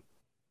 Mm-hmm.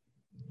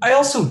 I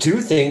also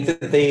do think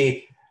that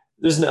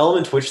there's an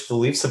element to which the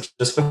Leafs have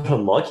just been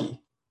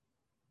unlucky.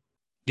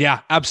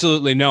 Yeah,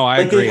 absolutely. No, I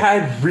agree. They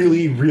had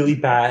really, really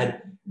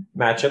bad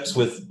matchups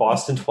with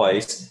Boston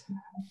twice.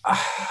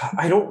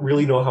 I don't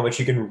really know how much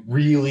you can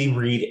really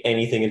read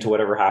anything into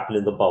whatever happened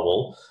in the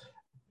bubble.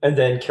 And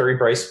then Carey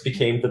Price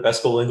became the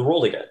best goalie in the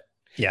world again.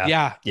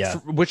 Yeah.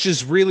 Which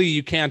is really,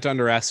 you can't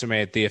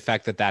underestimate the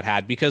effect that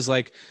had, because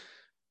like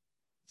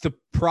the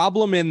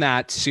problem in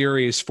that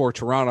series for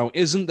Toronto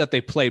isn't that they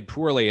played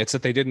poorly. It's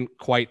that they didn't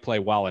quite play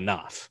well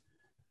enough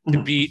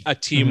to beat a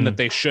team that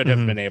they should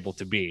have been able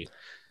to beat.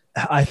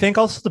 I think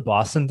also the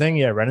Boston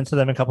thing. I ran into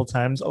them a couple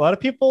times. A lot of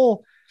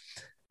people,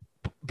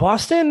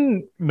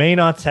 Boston may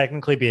not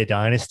technically be a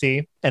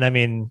dynasty. And I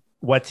mean,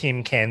 what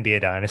team can be a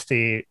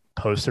dynasty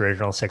post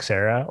original six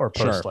era or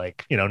post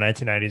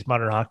 1990s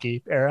modern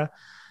hockey era?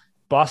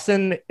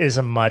 Boston is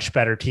a much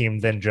better team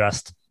than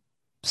just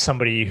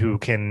somebody who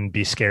can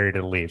be scary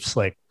to the Leafs.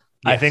 Like,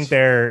 yes. I think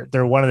they're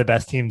one of the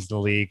best teams in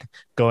the league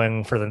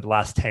going for the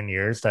last 10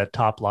 years. That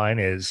top line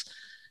is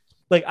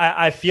like,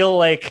 I feel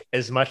like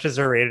as much as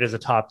they're rated as a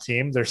top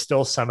team, they're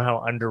still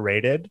somehow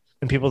underrated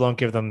and people don't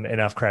give them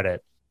enough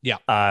credit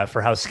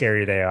for how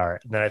scary they are.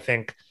 And then I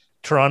think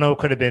Toronto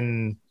could have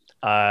been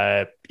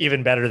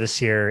even better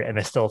this year, and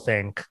I still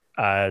think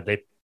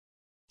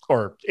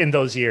in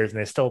those years,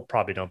 and they still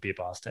probably don't beat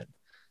Boston.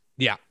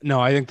 Yeah, no,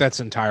 I think that's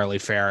entirely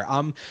fair.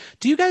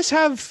 Do you guys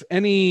have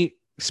any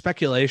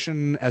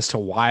speculation as to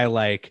why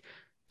like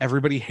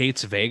everybody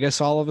hates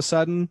Vegas all of a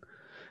sudden?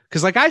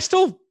 Because like I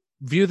still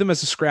view them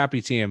as a scrappy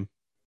team.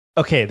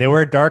 Okay, they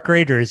wear dark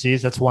gray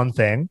jerseys. That's one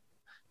thing.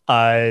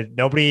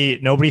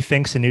 Nobody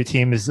thinks a new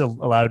team is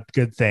allowed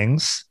good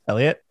things.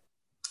 Elliot?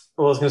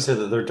 Well, I was going to say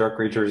that their dark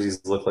gray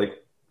jerseys look like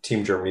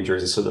Team Germany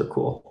jerseys, so they're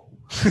cool.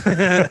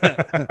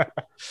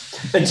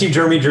 And Team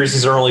Germany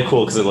jerseys are only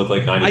cool because they look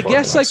like 90. I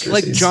guess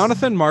like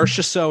Jonathan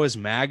Marchessault is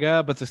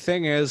MAGA, but the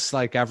thing is,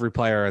 like, every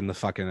player in the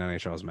fucking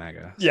NHL is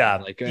MAGA. So, Yeah,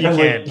 like,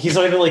 he's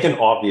not even like an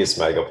obvious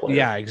MAGA player.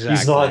 Yeah, exactly.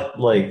 He's not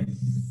like,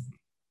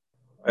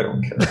 I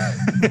don't care.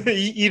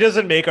 He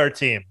doesn't make our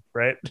team,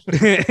 right?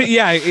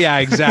 yeah,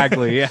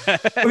 exactly. Yeah.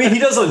 I mean, he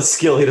does on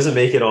skill. He doesn't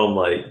make it on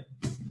like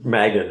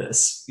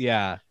MAGA-ness.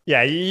 Yeah.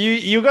 Yeah,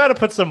 you got to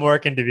put some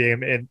work into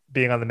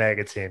being on the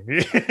MAGA team.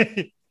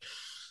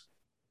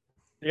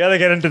 You got to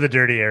get into the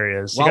dirty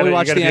areas. While we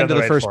watch the end of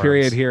the first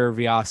period here,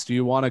 Vyas, do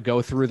you want to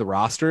go through the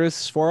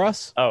rosters for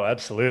us? Oh,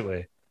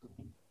 absolutely.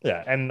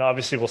 Yeah, and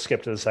obviously we'll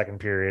skip to the second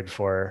period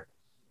for...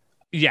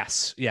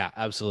 Yes, yeah,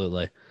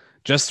 absolutely.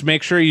 Just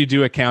make sure you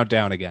do a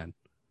countdown again.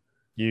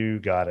 You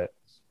got it.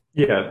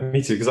 Yeah,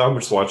 me too, because I'm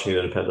just watching it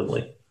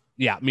independently.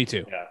 Yeah, me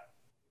too.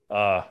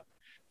 Yeah.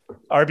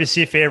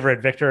 RBC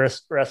favorite, Victor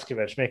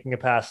Reskovich, making a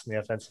pass in the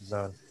offensive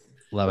zone.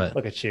 Love it.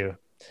 Look at you.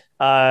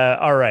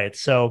 All right,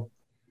 so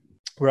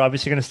we're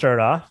obviously going to start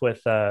off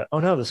with... oh,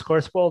 no, the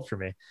score spoiled for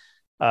me.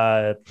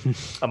 I'm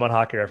on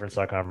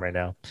hockeyreference.com right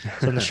now.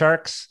 So in the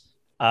Sharks,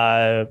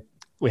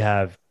 we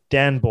have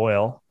Dan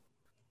Boyle.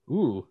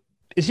 Ooh.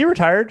 Is he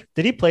retired?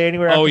 Did he play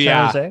anywhere after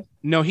San Jose?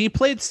 No, he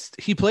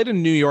played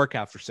in New York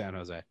after San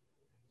Jose.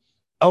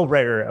 Oh,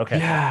 right. Okay.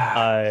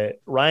 Yeah.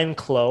 Ryan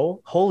Clough.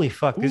 Holy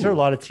fuck. These are a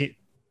lot of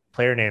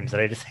player names that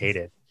I just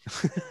hated.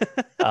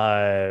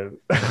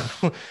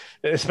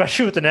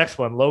 Especially with the next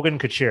one, Logan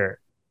Couture.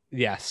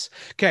 Yes.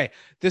 Okay.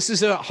 This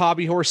is a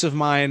hobby horse of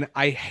mine.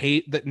 I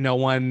hate that no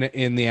one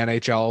in the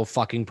NHL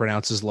fucking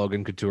pronounces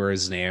Logan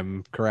Couture's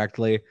name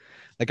correctly.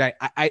 Like,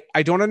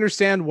 I don't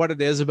understand what it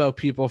is about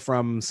people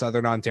from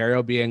Southern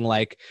Ontario being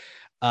like,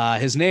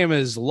 his name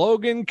is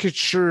Logan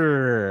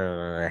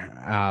Couture.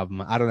 I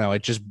don't know.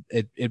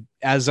 It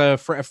as a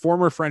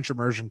former French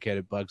immersion kid,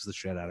 it bugs the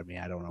shit out of me.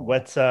 I don't know.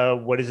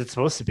 What is it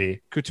supposed to be?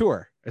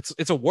 Couture.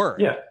 It's a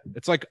word. Yeah.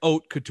 It's like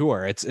haute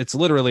couture. It's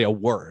literally a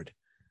word.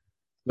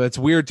 But it's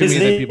weird to His me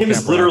that name people is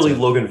can't literally pronounce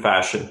it. Logan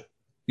Fashion.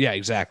 Yeah,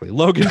 exactly.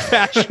 Logan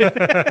Fashion.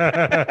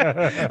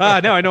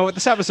 Now I know what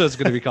this episode is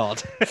going to be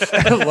called.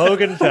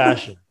 Logan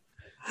Fashion.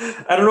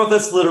 I don't know if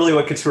that's literally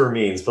what couture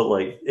means, but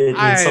like it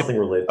means something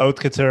related. Haute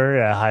couture,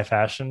 yeah, high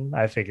fashion,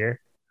 I figure.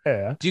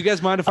 Yeah. Do you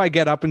guys mind if I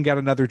get up and get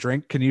another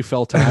drink? Can you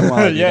fill time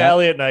while I do that?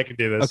 Elliot and I can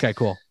do this. Okay,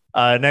 cool.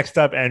 Next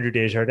up, Andrew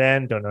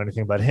Desjardins. Don't know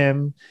anything about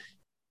him.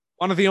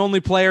 One of the only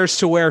players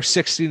to wear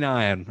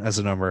 69 as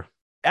a number.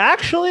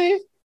 Actually,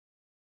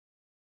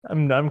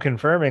 I'm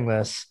confirming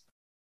this.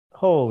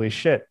 Holy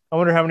shit. I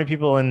wonder how many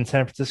people in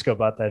San Francisco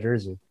bought that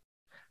jersey.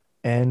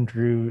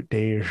 Andrew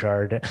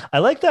Desjardins. I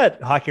like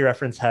that Hockey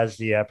Reference has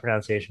the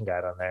pronunciation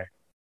guide on there.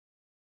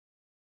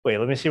 Wait,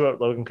 let me see what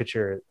Logan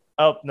Couture is.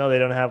 Oh, no, they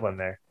don't have one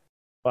there.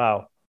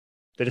 Wow.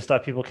 They just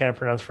thought people can't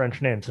pronounce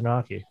French names in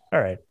hockey. All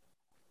right.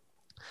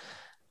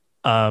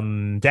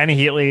 Danny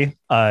Heatley,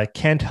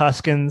 Kent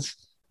Huskins.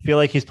 I feel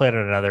like he's played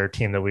on another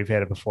team that we've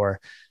had before.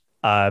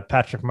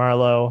 Patrick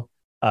Marleau,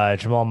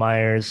 Jamal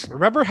Myers.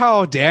 Remember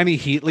how Danny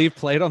Heatley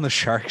played on the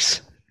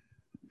Sharks?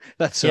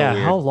 That's so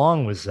weird. How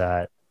long was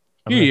that?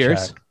 Few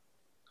years. Check.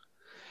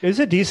 It was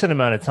a decent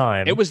amount of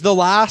time. It was the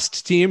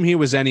last team he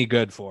was any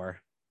good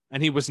for.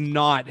 And he was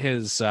not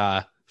his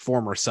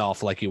former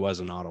self like he was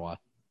in Ottawa.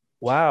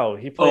 Wow.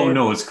 He played... Oh,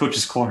 no, it's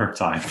Coach's Corner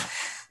time.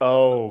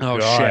 Oh,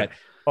 God. Shit.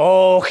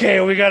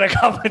 Okay, we got to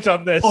comment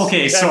on this.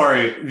 Okay,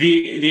 sorry.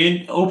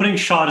 The opening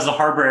shot is a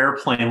Harbor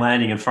airplane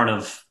landing in front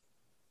of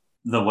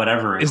the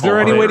whatever. Is there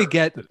any way to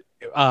get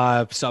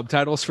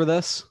subtitles for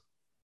this?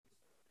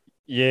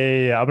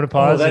 Yeah. I'm going to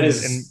pause.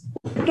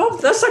 No,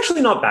 that's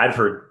actually not bad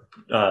for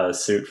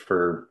suit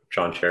for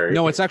John Cherry.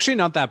 No, it's actually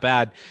not that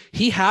bad.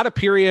 He had a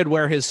period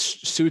where his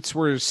suits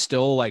were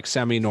still like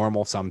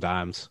semi-normal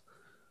sometimes.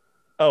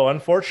 Oh,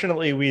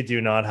 unfortunately, we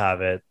do not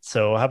have it.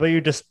 So how about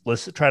you just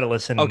try to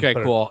listen? Okay,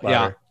 cool.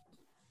 Yeah.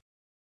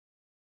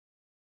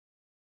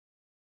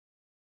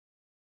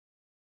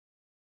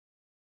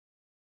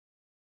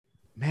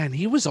 Man,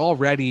 he was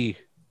already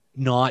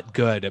not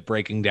good at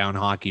breaking down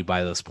hockey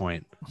by this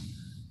point.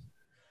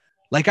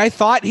 Like, I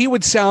thought he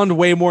would sound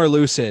way more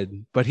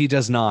lucid, but he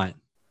does not.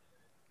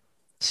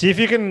 See if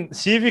you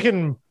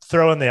can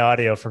throw in the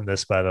audio from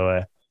this, by the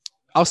way.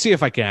 I'll see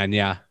if I can,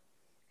 yeah.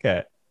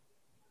 Okay.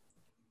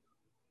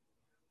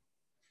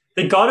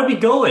 They gotta be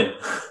going.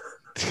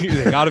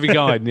 They gotta be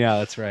going. Yeah,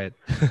 that's right.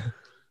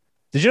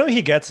 Did you know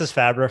he gets his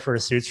fabric for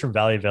his suits from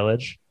Valley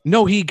Village?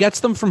 No, he gets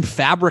them from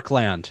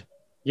Fabricland.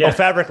 Yeah. Oh,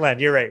 Fabricland.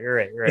 You're right.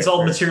 It's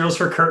all materials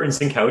for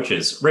curtains and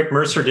couches. Rick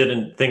Mercer did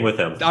a thing with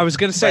him. I was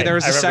going to say, there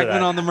was a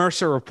segment on the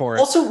Mercer Report.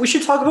 Also, we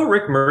should talk about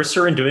Rick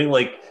Mercer and doing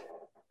like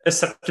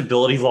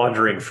acceptability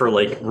laundering for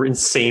like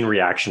insane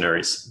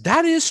reactionaries.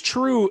 That is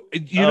true.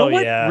 You know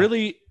what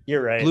really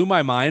You're right. blew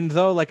my mind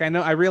though. Like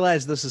I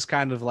realize this is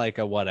kind of like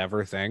a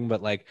whatever thing,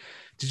 but like,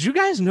 did you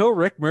guys know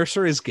Rick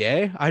Mercer is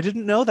gay? I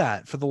didn't know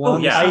that for the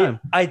longest time.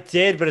 I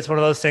did, but it's one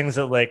of those things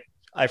that like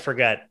I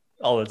forget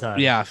all the time.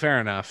 Yeah, fair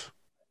enough.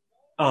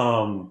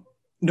 No,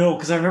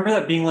 because I remember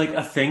that being like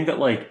a thing that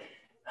like,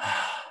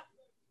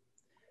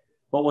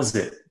 what was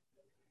it?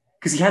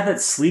 Because he had that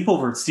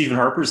sleepover at Stephen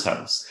Harper's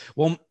house.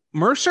 Well,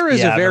 Mercer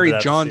is Yeah, a I very remember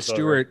that Jon sleepover.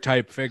 Stewart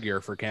type figure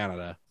for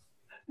Canada.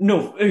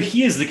 No,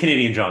 he is the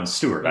Canadian Jon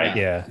Stewart.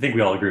 Yeah. I think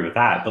we all agree with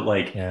that. But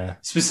like, Yeah.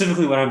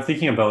 specifically what I'm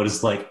thinking about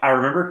is like, I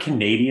remember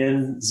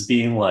Canadians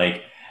being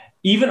like,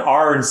 even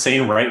our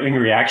insane right-wing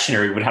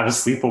reactionary would have a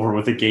sleepover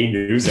with a gay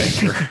news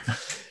anchor.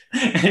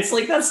 And it's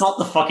like, that's not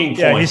the fucking point.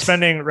 Yeah, he's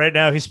spending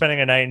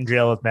a night in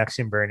jail with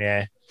Maxime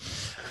Bernier.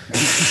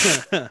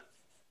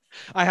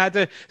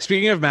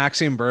 Speaking of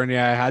Maxime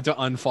Bernier, I had to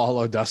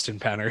unfollow Dustin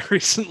Penner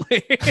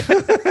recently.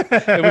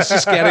 It was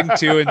just getting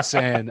too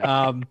insane.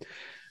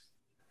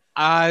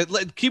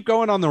 Keep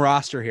going on the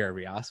roster here,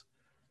 Riaz.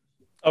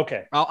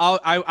 Okay.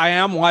 I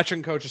am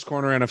watching Coach's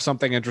Corner, and if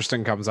something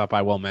interesting comes up,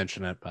 I will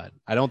mention it, but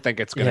I don't think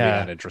it's going to be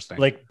that interesting.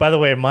 Like, by the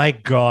way, my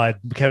God,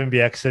 Kevin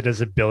Bieksa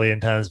does a billion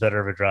times better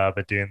of a job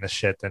at doing this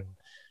shit than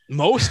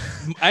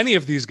any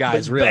of these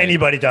guys, really.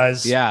 Anybody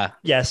does. Yeah.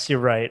 Yes, you're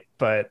right.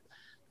 But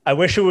I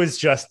wish it was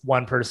just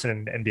one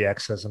person in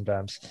Bieksa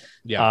sometimes.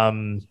 Yeah.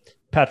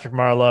 Patrick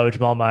Marleau,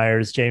 Jamal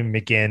Myers,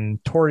 Jamie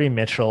McGinn, Torrey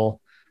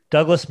Mitchell,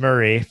 Douglas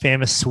Murray,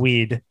 famous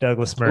Swede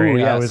Douglas Murray. Ooh,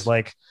 yes. I always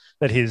like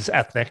that he's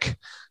ethnic.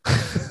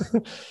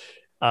 Joe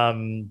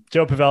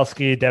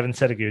Pavelski, Devin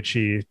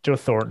Setaguchi, Joe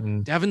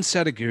Thornton. Devin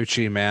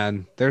Setaguchi,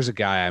 man. There's a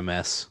guy I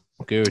miss.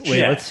 Gooch.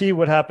 Wait, let's see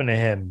what happened to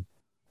him.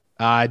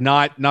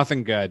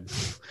 Nothing good.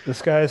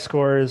 This guy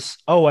scores.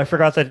 Oh, I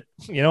forgot that.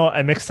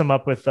 I mixed them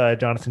up with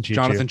Jonathan Chichu.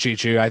 Jonathan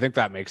Chichu. I think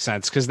that makes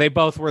sense because they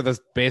both were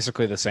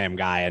basically the same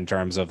guy in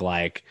terms of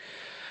like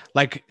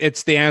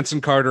it's the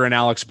Anson Carter and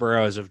Alex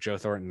Burrows of Joe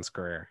Thornton's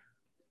career.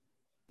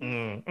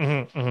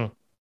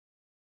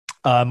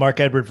 Mark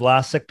Edward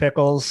Vlasic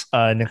Pickles,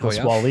 Nicholas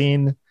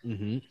Wallin,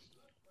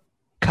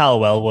 Kyle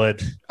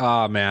Wellwood.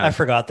 Oh man, I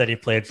forgot that he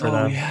played for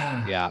them.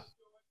 Yeah.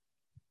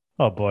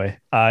 Oh boy,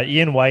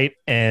 Ian White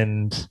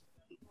and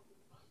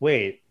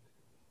wait.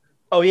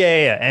 Oh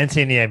yeah.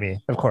 Anthony Niemi,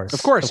 of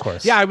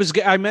course. Yeah,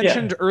 I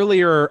mentioned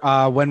earlier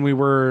when we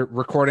were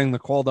recording the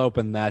cold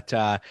open that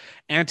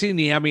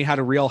Anthony Niemi had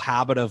a real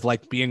habit of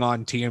like being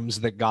on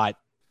teams that got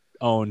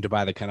owned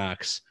by the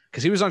Canucks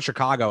because he was on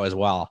Chicago as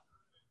well.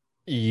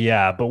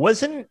 Yeah, but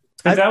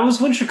that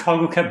was when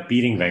Chicago kept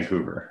beating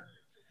Vancouver.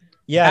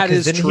 Yeah,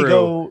 because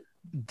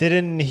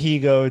didn't he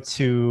go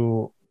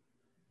to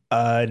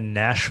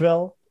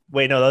Nashville?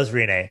 Wait, no, that was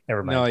Rene.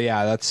 Never mind. No,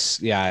 yeah,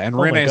 and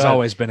Rene's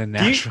always been in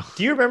Nashville.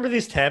 Do you remember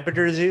these Tampa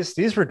jerseys?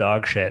 These were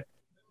dog shit.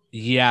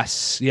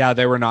 Yes, yeah,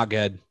 they were not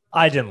good.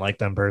 I didn't like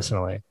them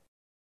personally.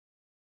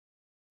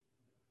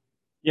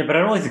 Yeah, but I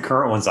don't like the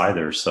current ones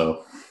either.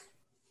 So,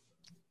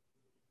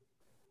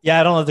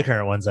 yeah, I don't love the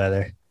current ones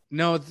either.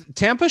 No,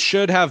 Tampa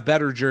should have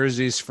better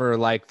jerseys for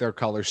like their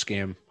color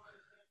scheme.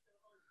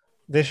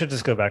 They should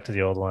just go back to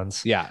the old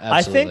ones. Yeah,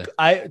 absolutely.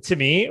 I think to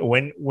me,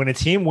 when a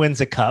team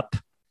wins a cup,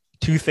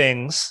 two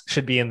things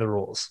should be in the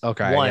rules.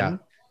 Okay.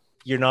 One,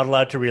 you're not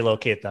allowed to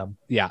relocate them.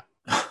 Yeah.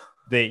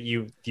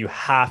 They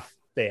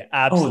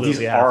absolutely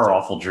these have are to.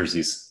 awful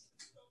jerseys.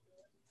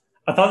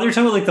 I thought they were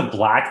talking about like the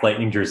Black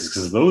Lightning jerseys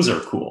because those are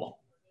cool.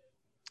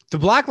 The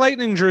Black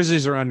Lightning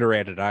jerseys are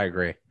underrated. I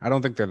agree. I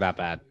don't think they're that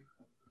bad.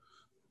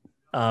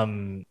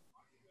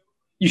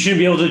 You shouldn't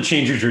be able to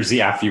change your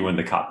jersey after you win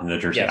the cup in the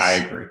jersey. Yes. I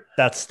agree.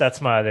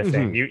 That's my other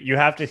thing. You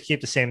have to keep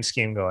the same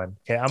scheme going.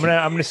 Okay, I'm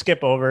gonna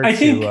skip over. I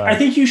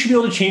think you should be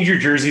able to change your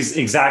jerseys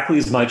exactly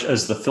as much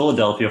as the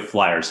Philadelphia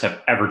Flyers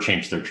have ever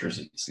changed their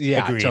jerseys.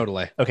 Yeah, Agreed.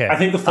 Totally. Okay, I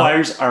think the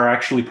Flyers are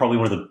actually probably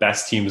one of the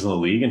best teams in the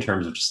league in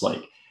terms of just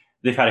like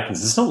they've had a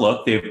consistent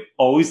look. They've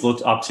always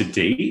looked up to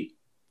date.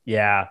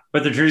 Yeah,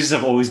 but their jerseys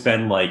have always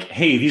been like,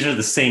 hey, these are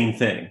the same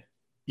thing.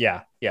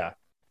 Yeah.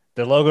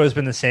 The logo has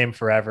been the same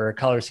forever.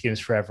 Color schemes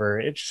forever.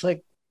 It's just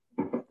like,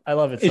 I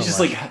love it. It's just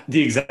like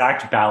the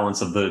exact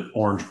balance of the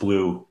orange,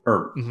 blue,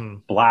 or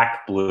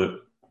black,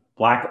 blue,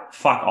 black.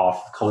 Fuck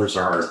off. Colors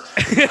are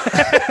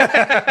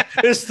hard.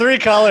 There's three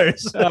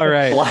colors. All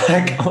right.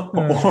 Black,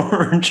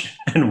 orange,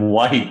 and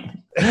white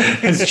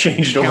has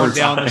changed over time.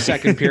 Down the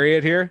second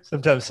period here.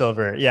 Sometimes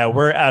silver. Yeah,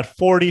 we're at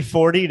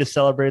 40-40 to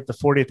celebrate the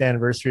 40th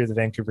anniversary of the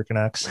Vancouver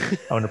Canucks. I'm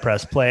going to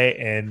press play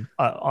and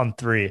on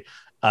 3.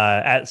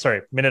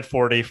 Minute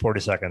 40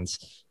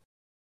 seconds.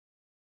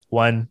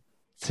 1,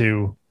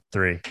 2,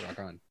 3. Rock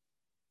on.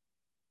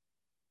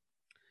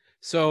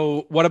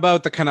 So what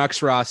about the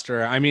Canucks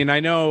roster? I mean, I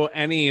know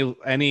any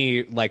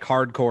like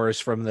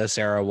hardcores from this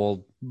era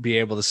will be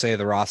able to say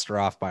the roster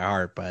off by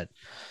heart, but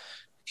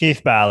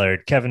Keith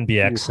Ballard, Kevin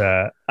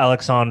Bieksa,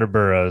 Alexander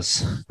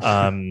Burrows,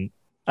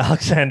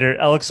 Alexander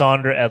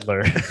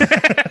Edler,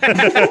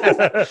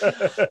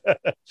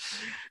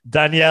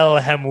 Danielle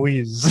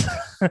Hemuiz,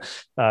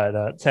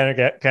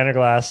 Tanner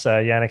Glass,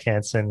 Yannick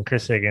Hansen,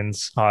 Chris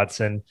Higgins,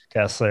 Hodson,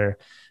 Kessler,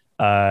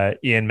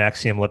 Ian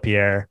Maxime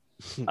Lapierre,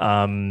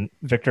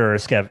 Victor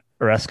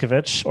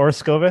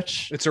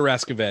Oreskovich. It's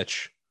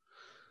Oreskovich.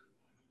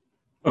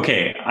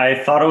 Okay,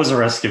 I thought it was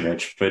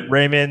Oreskovich, but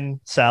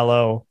Raymond,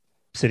 Salo,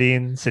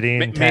 Sedin,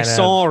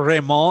 Maison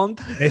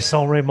Raymond.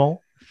 Maison Raymond,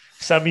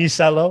 Sami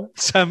Salo.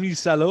 Sami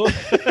Salo.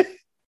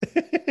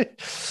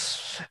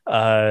 Both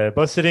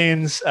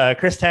Sedins.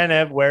 Chris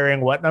Tanev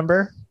wearing what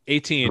number?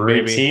 18, number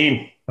baby.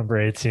 18. Number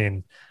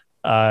 18.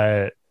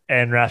 And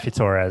Rafi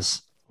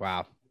Torres.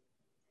 Wow.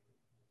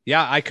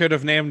 Yeah, I could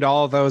have named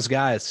all of those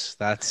guys.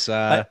 That's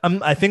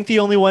I think the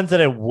only ones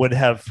that I would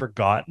have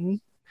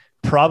forgotten,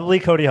 probably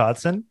Cody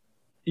Hodgson.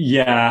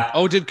 Yeah.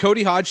 Oh, did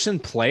Cody Hodgson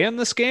play in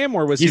this game,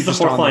 or was He's he the just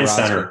fourth on the line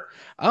roster? center.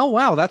 Oh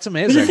wow, that's But the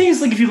amazing. thing is,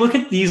 like, if you look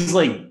at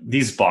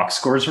these box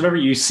scores or whatever,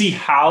 you see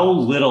how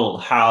little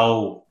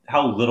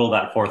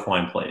that fourth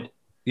line played.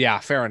 Yeah,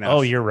 fair enough.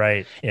 Oh, you're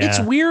right. Yeah. It's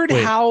weird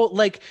Wait. how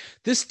like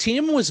this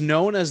team was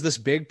known as this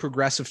big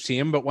progressive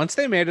team, but once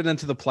they made it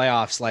into the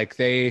playoffs, like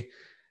they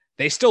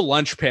still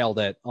lunch pailed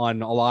it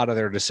on a lot of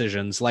their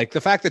decisions. Like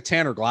the fact that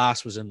Tanner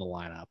Glass was in the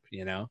lineup,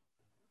 you know.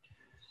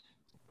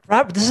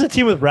 This is a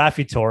team with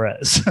Rafi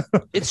Torres.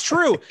 It's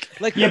true.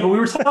 Like Yeah, but we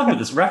were talking about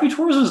this. Rafi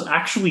Torres was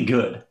actually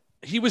good.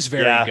 he was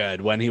very Yeah.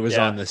 good when he was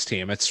Yeah. on this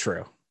team. It's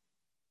true.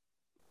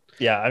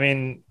 Yeah, I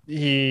mean,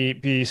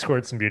 he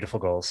scored some beautiful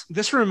goals.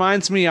 This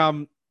reminds me,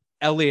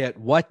 Elliot,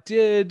 what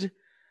did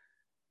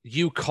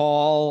you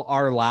call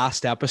our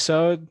last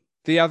episode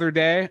the other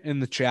day in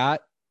the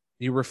chat?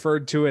 You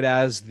referred to it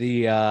as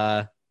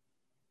the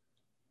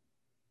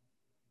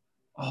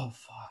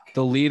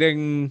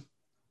leading.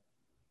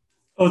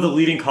 Oh, the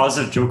leading cause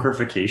of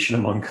jokerification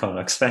among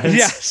Canucks fans.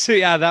 Yes,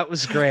 yeah, that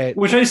was great.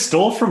 Which I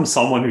stole from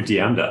someone who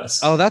DM'd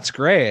us. Oh, that's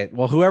great.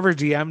 Well, whoever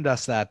DM'd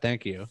us that,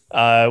 thank you.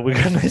 We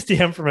got a nice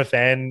DM from a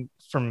fan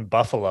from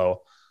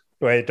Buffalo,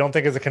 who I don't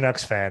think is a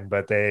Canucks fan,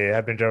 but they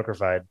have been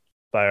jokerified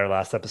by our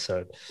last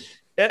episode.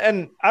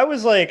 And I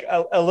was like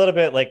a little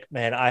bit like,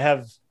 man, I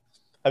have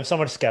so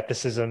much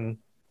skepticism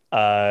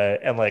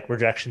and like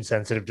rejection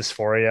sensitive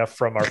dysphoria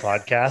from our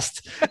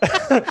podcast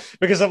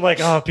because I'm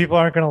like, oh, people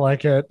aren't going to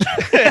like it.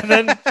 and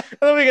then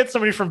we get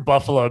somebody from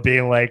Buffalo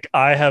being like,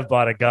 I have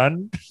bought a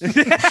gun.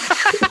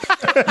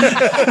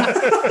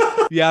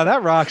 Yeah, that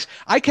rocks.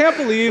 I can't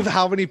believe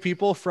how many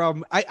people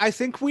from I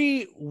think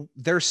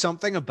there's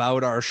something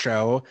about our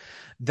show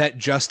that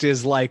just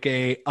is like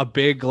a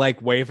big like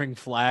waving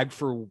flag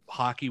for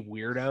hockey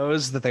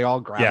weirdos that they all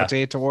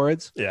gravitate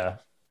towards. Yeah.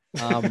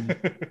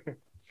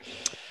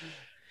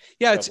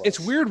 Yeah, it's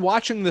weird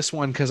watching this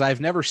one because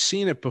I've never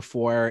seen it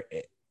before.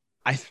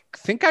 I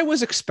think I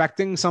was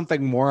expecting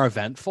something more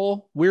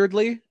eventful,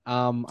 weirdly.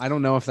 I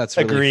don't know if that's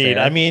really agreed.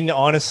 fair. I mean,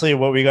 honestly,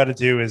 what we got to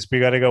do is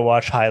we got to go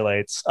watch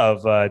highlights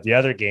of the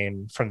other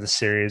game from the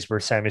series where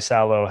Sami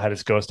Salo had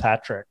his ghost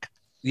hat trick.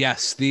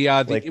 Yes,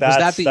 Like was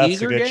that the that's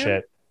Eager the good game?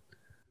 shit.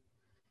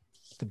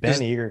 The Ben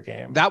Is- Eager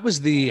game. That was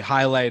the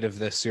highlight of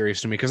this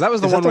series to me because that was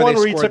the Is one that the one they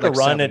where he scored, took a like,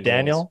 run 7 at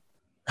Daniel?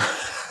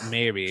 goals.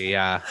 Maybe,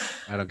 yeah.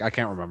 I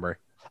can't remember.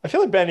 I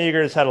feel like Ben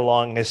Eager's had a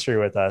long history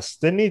with us.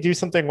 Didn't he do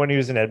something when he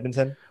was in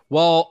Edmonton?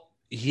 Well,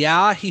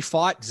 yeah, he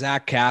fought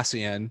Zach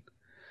Cassian.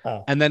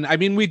 Oh. And then, I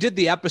mean, we did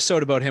the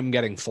episode about him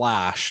getting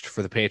flashed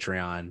for the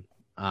Patreon.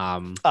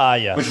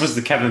 Yeah. Which was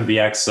the Kevin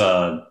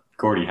BX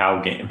Gordie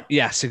Howe game.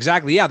 Yes,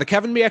 exactly. Yeah, the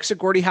Kevin Bieksa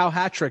Gordie Howe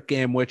hat trick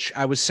game, which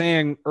I was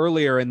saying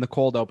earlier in the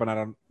cold open. I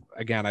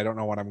don't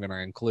know what I'm going to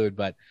include,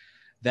 but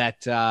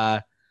that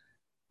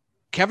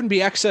Kevin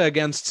Bieksa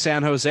against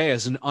San Jose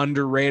is an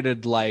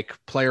underrated like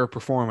player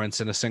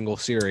performance in a single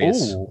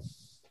series. Ooh.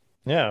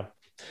 Yeah.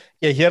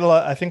 Yeah, he had a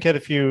lot. I think he had a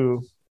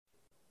few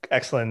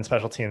excellent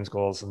special teams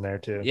goals in there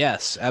too.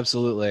 Yes,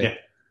 absolutely. Yeah.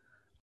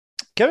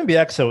 Kevin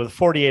Bieksa with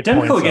 48 points.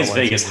 Demko against that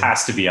one Vegas season.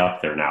 has to be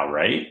up there now,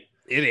 right?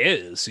 It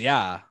is.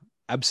 Yeah,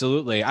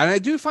 absolutely. And I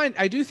do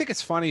think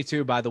it's funny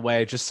too, by the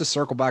way, just to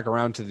circle back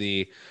around to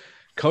the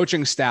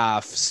coaching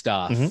staff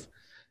stuff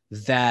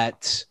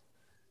that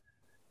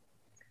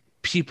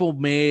people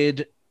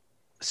made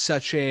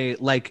such a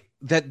like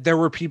that there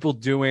were people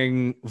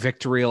doing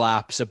victory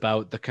laps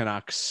about the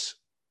Canucks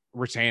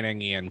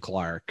retaining Ian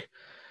Clark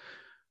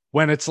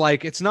when it's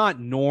like it's not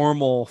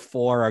normal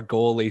for a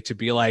goalie to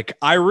be like,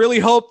 I really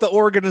hope the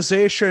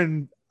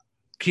organization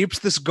keeps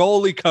this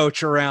goalie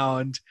coach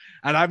around,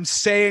 and I'm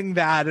saying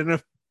that in a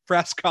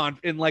press con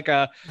in like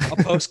a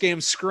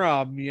post-game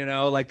scrum, you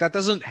know, like that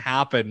doesn't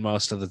happen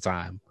most of the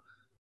time.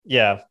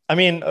 Yeah. I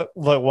mean,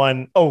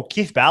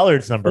 Keith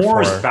Ballard's number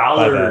Boris 4.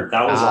 Ballard.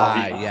 That was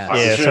obvious. yes. I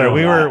Yeah, should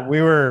sorry. know that.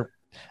 We were.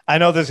 I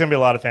know there's gonna be a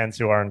lot of fans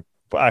who aren't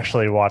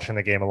actually watching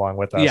the game along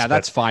with us. Yeah, but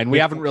that's fine. We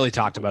haven't really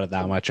talked about it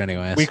that much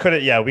anyways. we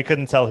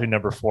couldn't tell who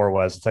number 4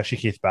 was. It's actually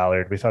Keith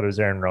Ballard. We thought it was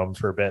Aaron Rome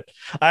for a bit.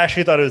 I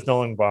actually thought it was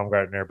Nolan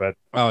Baumgartner, but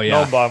oh yeah.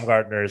 Nolan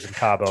Baumgartner is in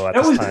Cabo at That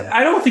this was, time.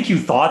 I don't think you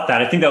thought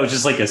that. I think that was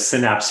just like a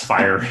synapse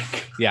firing.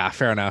 Yeah,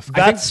 fair enough.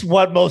 That's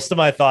what most of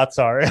my thoughts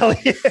are,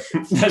 Elliot.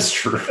 That's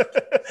true.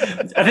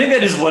 I think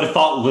that is what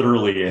thought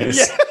literally is.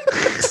 Yeah.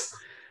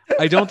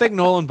 I don't think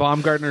Nolan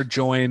Baumgartner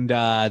joined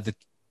the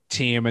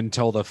team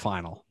until the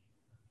final.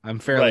 I'm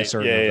fairly Right,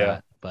 certain yeah, of yeah.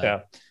 that. But Yeah.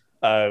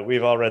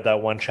 We've all read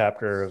that one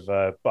chapter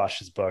of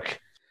Bosch's book.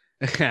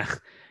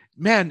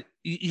 Man,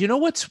 you know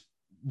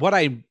what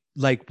I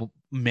like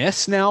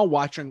miss now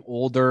watching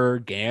older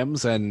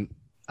games and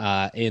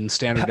in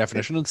standard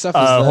definition and stuff.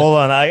 Hold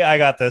on, I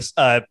got this.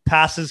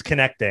 Passes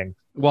connecting.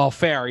 Well,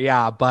 fair,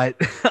 yeah, but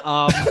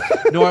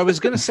no, I was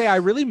gonna say I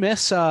really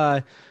miss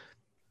the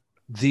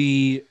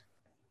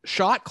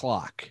shot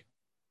clock.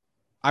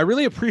 I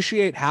really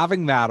appreciate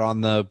having that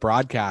on the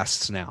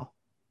broadcasts now,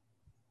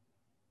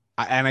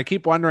 and I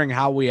keep wondering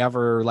how we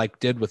ever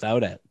did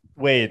without it.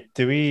 Wait,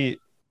 do we?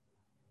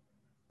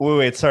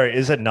 Wait, sorry,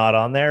 is it not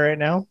on there right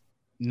now?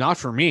 Not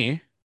for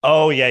me.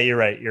 Oh yeah, you're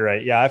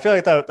right. Yeah, I feel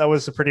like that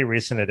was a pretty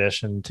recent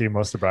addition to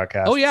most of the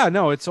broadcasts. Oh yeah,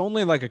 no, it's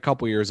only a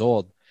couple years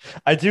old.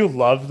 I do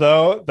love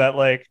though that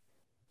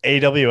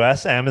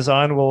AWS,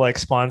 Amazon will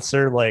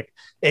sponsor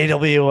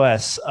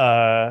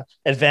AWS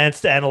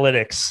advanced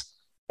analytics,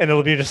 and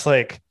it'll be just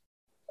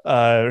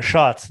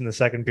shots in the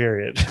second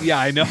period. Yeah,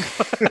 I know.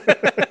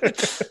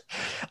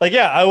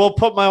 Yeah, I will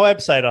put my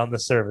website on the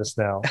service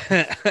now.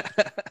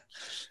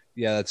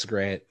 Yeah, that's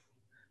great.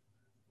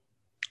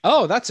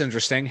 Oh, that's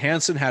interesting.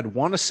 Hansen had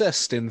 1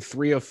 assist in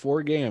 3 of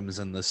 4 games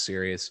in this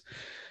series.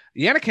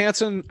 Yannick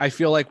Hansen, I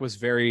feel was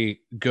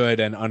very good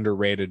and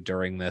underrated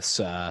during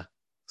this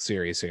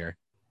series here.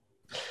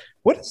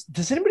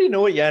 Does anybody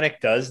know what Yannick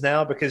does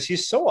now? Because he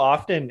so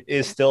often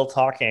is still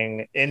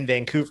talking in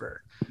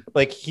Vancouver.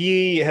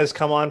 He has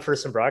come on for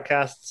some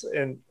broadcasts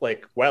and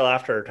well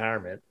after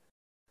retirement.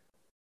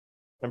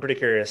 I'm pretty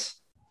curious.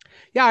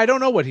 Yeah, I don't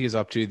know what he's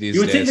up to these days.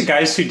 You would think the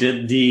guys who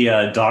did the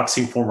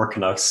doxing former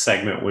Canucks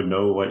segment would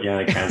know what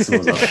Yannick Hansen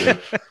was up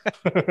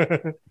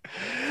to.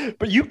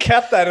 But you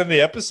kept that in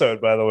the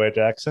episode, by the way,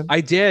 Jackson. I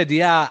did,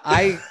 yeah.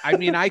 I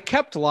mean, I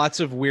kept lots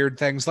of weird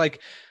things.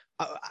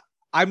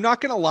 I'm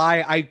not going to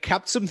lie. I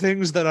kept some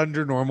things that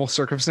under normal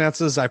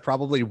circumstances I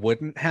probably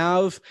wouldn't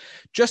have,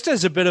 just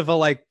as a bit of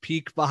a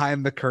peek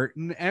behind the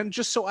curtain, and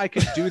just so I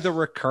could do the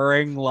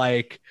recurring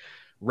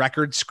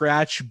record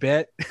scratch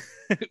bit.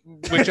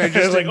 Which I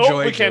just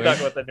enjoy. We can't talk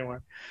about that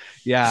anymore.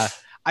 Yeah.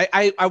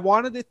 I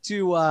wanted it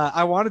to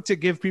I wanted to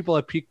give people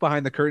a peek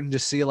behind the curtain to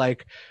see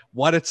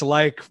what it's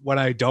like when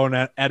I don't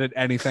edit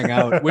anything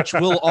out, which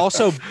will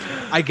also,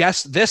 I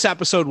guess this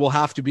episode will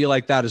have to be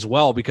like that as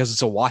well, because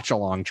it's a watch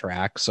along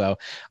track. So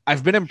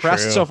I've been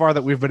impressed so far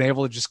that we've been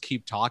able to just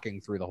keep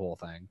talking through the whole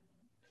thing.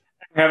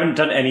 We haven't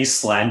done any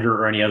slander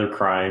or any other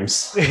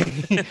crimes.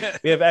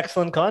 We have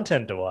excellent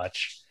content to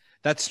watch.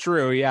 That's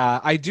true. Yeah.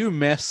 I do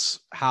miss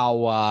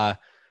how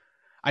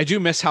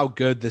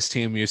good this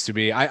team used to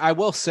be. I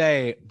will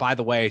say, by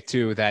the way,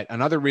 too, that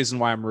another reason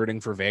why I'm rooting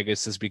for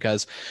Vegas is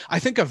because I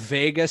think a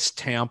Vegas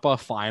Tampa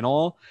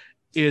final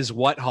is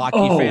what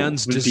hockey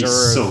fans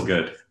deserve. So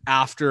good.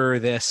 After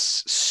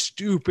this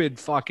stupid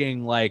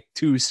fucking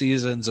 2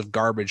 seasons of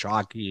garbage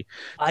hockey.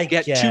 I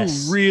get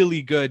guess 2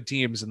 really good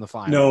teams in the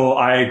final. No,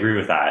 I agree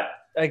with that.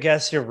 I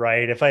guess you're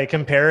right. If I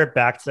compare it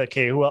back to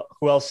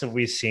who else have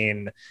we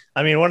seen?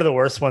 I mean, one of the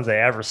worst ones I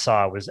ever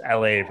saw was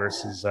LA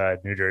versus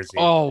New Jersey.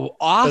 Oh,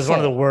 awful! It was one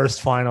of the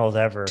worst finals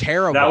ever.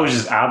 Terrible. That was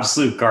just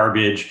absolute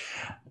garbage.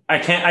 I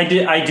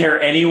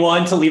dare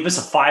anyone to leave us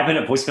a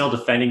 5-minute voicemail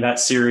defending that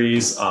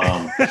series. If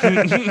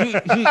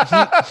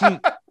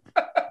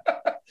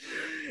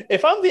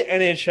I'm the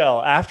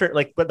NHL after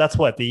but that's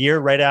what, the year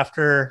right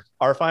after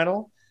our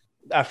final.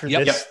 After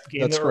this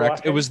game, that's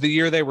correct. It was the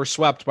year they were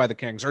swept by the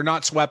Kings, or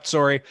not swept.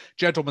 Sorry,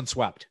 gentlemen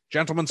swept.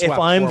 If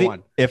I'm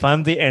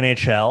the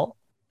NHL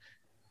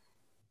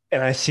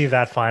and I see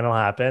that final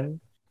happen,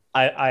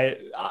 I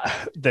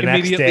the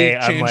next day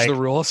change the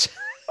rules.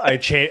 I'm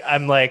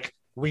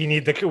we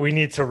need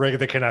to rig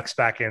the Canucks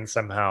back in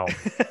somehow.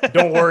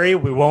 Don't worry,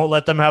 we won't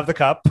let them have the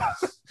cup.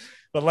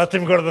 But let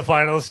them go to the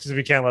finals, because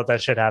we can't let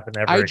that shit happen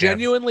ever again.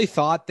 Genuinely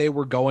thought they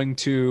were going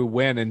to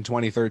win in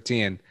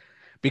 2013.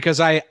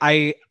 Because I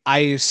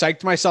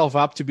psyched myself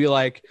up to be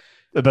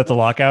about the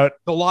lockout.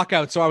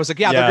 So I was they're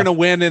going to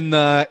win in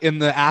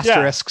the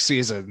asterisk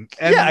season.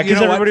 And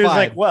because everybody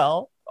was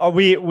well,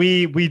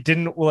 we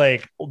didn't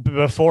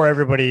before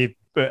everybody.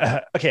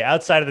 Okay,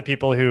 outside of the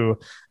people who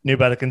knew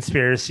about the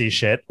conspiracy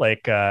shit,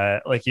 like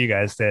you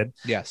guys did.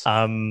 Yes.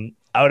 I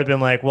would have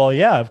been well,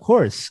 yeah, of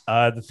course.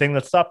 The thing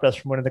that stopped us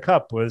from winning the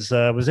cup was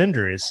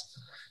injuries.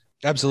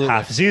 Absolutely.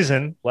 Half a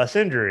season, less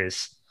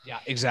injuries. Yeah,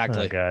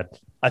 exactly. Oh God.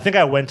 I think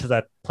I went to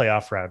that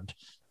playoff round.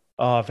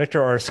 Oh,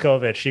 Victor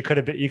Orskovich, you could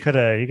have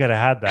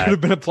had that. Could have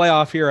been a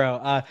playoff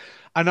hero.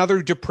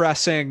 Another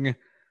depressing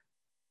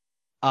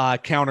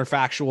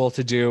counterfactual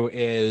to do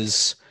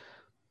is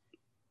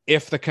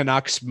if the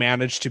Canucks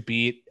managed to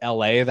beat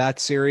LA that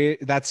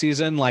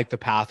season, the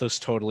path was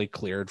totally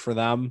cleared for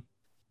them.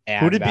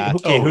 And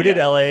who did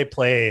LA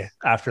play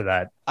after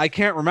that? I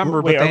can't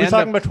remember. Wait, are we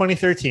talking about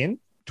 2013?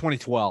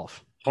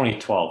 2012.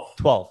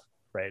 12,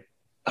 right.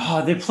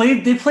 Oh, they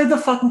played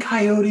the fucking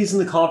Coyotes in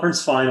the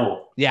conference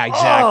final. Yeah,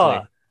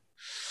 exactly.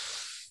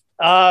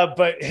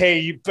 But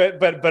hey,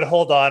 but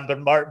hold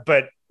on,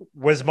 but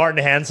was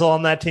Martin Hansel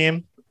on that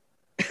team?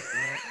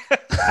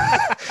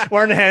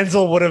 Martin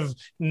Hansel would have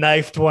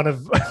knifed one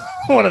of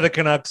the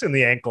Canucks in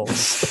the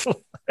ankles.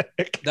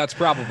 That's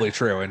probably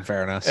true, in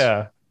fairness.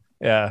 Yeah.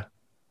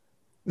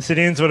 The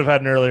Sedins would have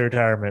had an early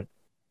retirement.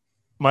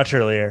 Much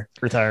earlier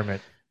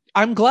retirement.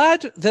 I'm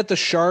glad that the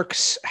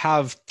Sharks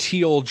have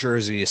teal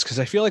jerseys because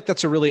I feel like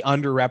that's a really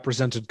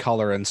underrepresented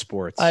color in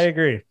sports. I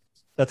agree.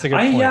 That's a good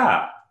point.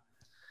 Yeah.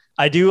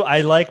 I do.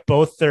 I like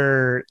both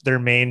their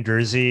main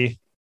jersey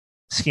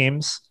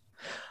schemes.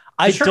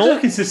 The Sharks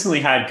have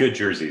consistently had good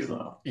jerseys,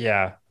 though.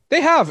 Yeah.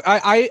 They have.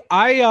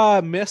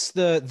 I miss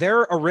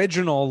their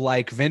original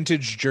like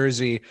vintage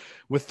jersey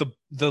with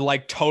the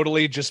like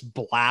totally just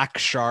black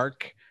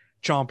shark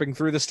chomping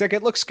through the stick.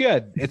 It looks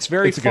good. It's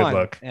very It's a fun good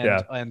look.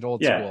 and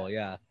old school.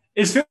 Yeah.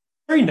 It's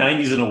very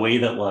 90s in a way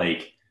that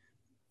like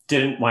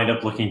didn't wind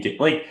up looking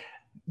like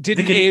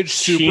didn't the age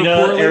super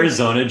Kachina, poorly.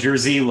 Arizona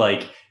jersey.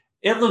 Like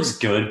it looks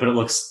good, but it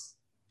looks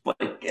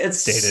like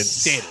it's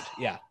Dated.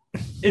 Yeah.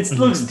 It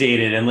looks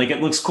dated and like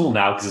it looks cool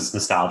now because it's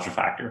nostalgia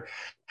factor.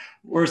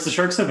 Whereas the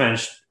Sharks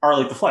are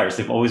like the Flyers.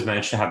 They've always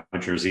managed to have a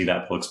jersey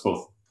that looks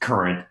both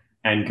current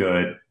and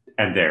good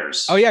and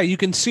theirs. Oh yeah, you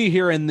can see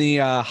here in the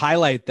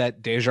highlight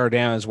that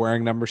Desjardins is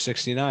wearing number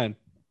 69.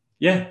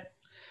 Yeah.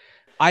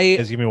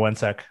 Just give me 1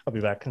 sec. I'll be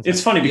back.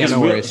 It's funny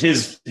because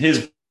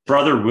his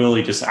brother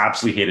Willie just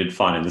absolutely hated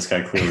fun, and this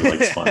guy clearly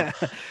likes fun.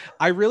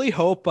 I really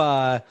hope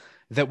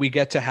that we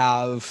get to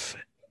have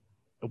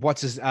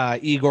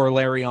Igor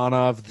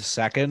Larionov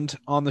II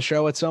on the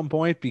show at some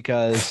point,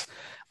 because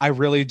I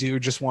really do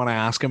just want to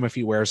ask him if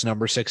he wears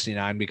number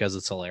 69 because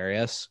it's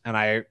hilarious, and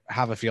I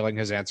have a feeling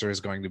his answer is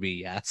going to be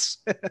yes.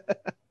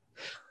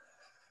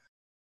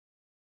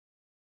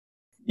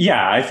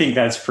 Yeah, I think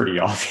that's pretty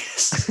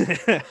obvious.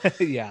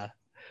 Yeah.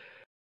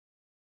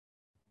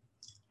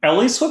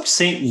 LA swept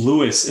St.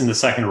 Louis in the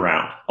second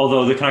round,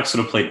 although the Canucks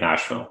would have played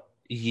Nashville.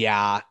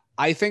 Yeah,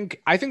 I think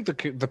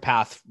the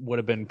path would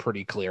have been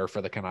pretty clear for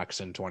the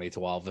Canucks in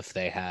 2012 if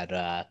they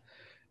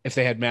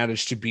had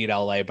managed to beat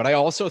LA. But I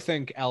also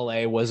think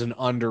LA was an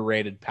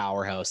underrated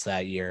powerhouse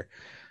that year.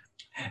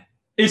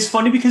 It's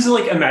funny because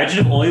like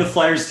imagine if only the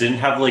Flyers didn't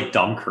have like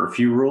dumb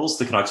curfew rules,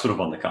 the Canucks would have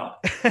won the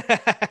cup.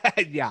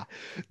 Yeah,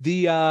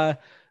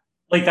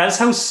 like that's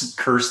how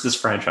cursed this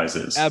franchise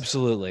is.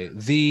 Absolutely.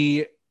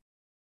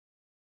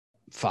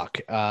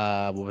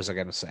 What was I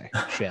gonna say?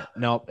 Shit.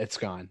 Nope, it's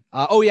gone.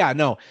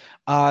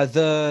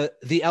 The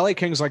LA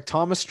Kings, like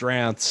Thomas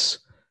Drance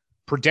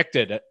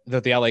predicted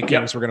that the LA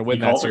Kings were going to win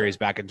that series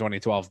back in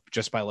 2012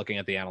 just by looking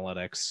at the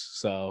analytics.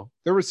 So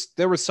there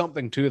was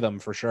something to them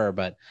for sure.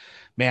 But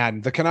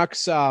man, the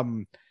Canucks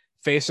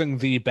facing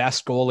the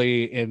best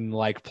goalie in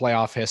like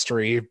playoff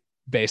history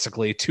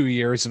basically 2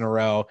 years in a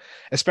row,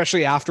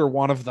 especially after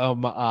one of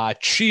them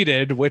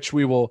cheated, which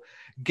we will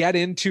get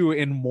into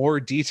in more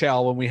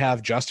detail when we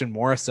have Justin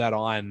Morissette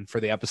on for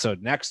the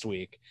episode next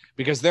week,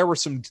 because there were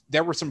some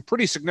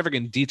pretty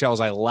significant details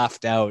I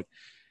left out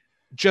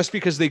just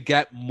because they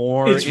get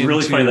more. It's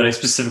really funny that I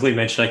specifically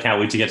mentioned I can't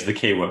wait to get to the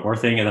Kay Whitmore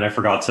thing, and then I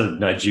forgot to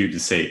nudge you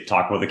to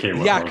talk about the Kay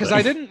Whitmore. Yeah, because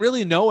I didn't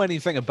really know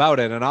anything about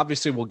it, and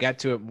obviously we'll get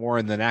to it more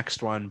in the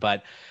next one,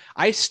 but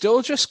I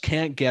still just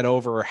can't get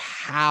over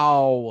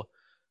how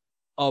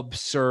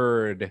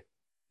absurd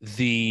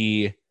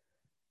the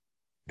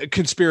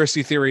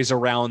conspiracy theories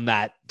around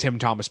that Tim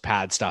Thomas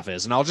pad stuff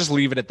is. And I'll just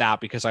leave it at that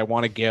because I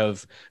want to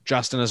give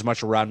Justin as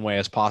much runway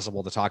as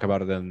possible to talk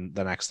about it in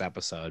the next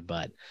episode.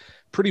 But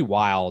pretty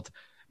wild,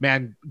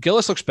 man.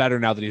 Gillis looks better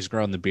now that he's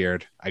grown the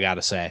beard. I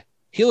gotta say,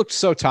 he looked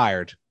so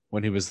tired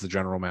when he was the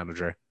general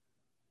manager.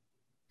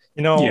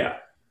 Yeah.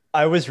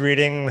 I was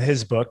reading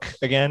his book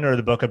again, or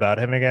the book about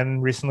him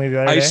again recently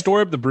the other day. I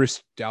stored the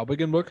Bruce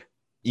Dalbigan book.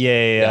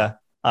 Yeah.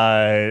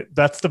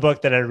 That's the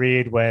book that I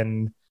read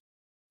when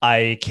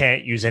I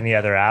can't use any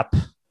other app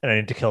and I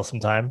need to kill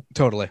some time.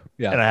 Totally.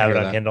 Yeah. And I have it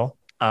on Kindle.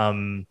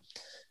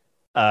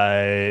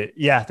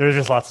 There's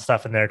just lots of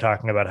stuff in there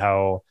talking about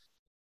how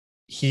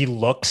he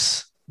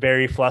looks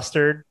very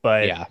flustered,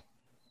 but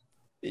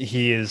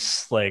he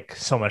is like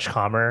so much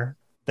calmer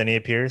than he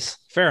appears.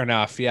 Fair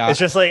enough. Yeah. It's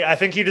just like, I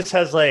think he just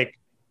has like,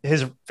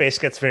 his face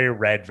gets very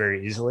red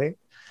very easily.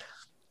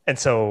 And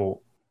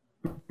so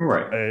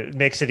it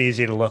makes it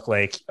easy to look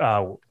like,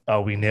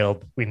 we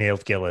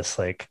nailed Gillis.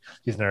 Like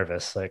he's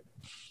nervous. Like,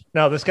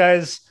 no, this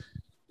guy's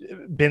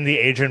been the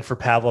agent for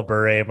Pavel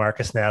Bure,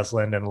 Marcus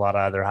Naslund, and a lot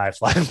of other high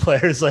flying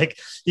players. Like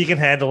he can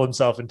handle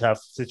himself in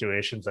tough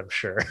situations, I'm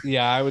sure.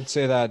 Yeah, I would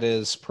say that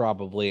is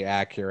probably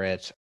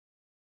accurate.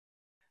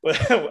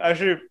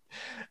 Actually,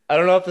 I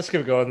don't know if this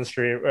could go on the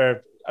stream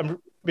or I'm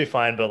be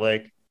fine, but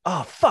like,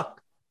 oh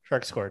fuck,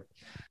 Sharks scored.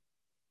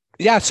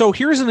 Yeah, so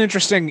here's an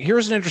interesting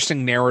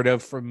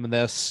narrative from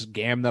this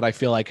game that I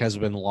feel like has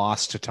been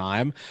lost to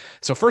time.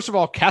 So first of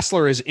all,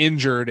 Kessler is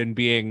injured and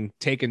being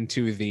taken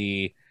to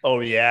the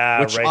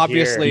which right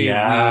obviously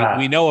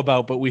we know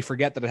about, but we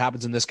forget that it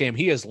happens in this game.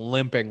 He is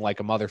limping like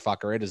a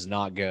motherfucker. It is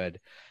not good.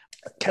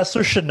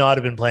 Kessler should not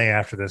have been playing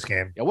after this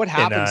game. Yeah, what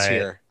happens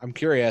here? I'm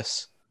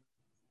curious.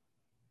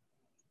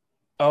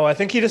 Oh, I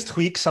think he just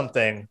tweaked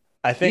something.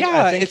 I think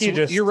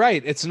you're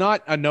right. It's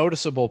not a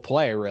noticeable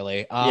play,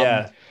 really.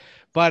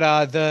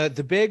 But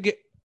the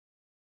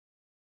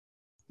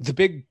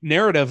big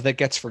narrative that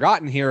gets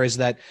forgotten here is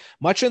that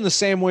much in the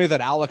same way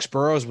that Alex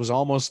Burrows was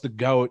almost the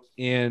GOAT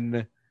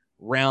in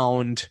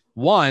round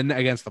 1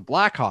 against the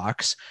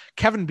Blackhawks,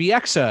 Kevin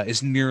Bieksa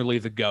is nearly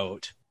the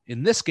GOAT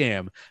in this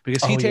game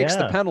because he takes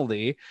the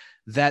penalty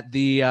that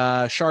the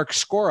Sharks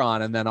score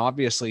on, and then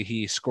obviously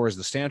he scores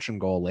the stanchion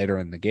goal later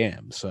in the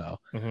game. So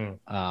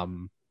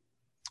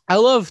I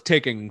love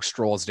taking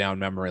strolls down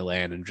memory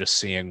lane and just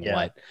seeing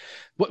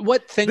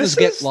what things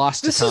get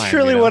lost to time. This is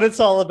really what it's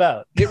all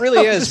about. It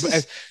really is,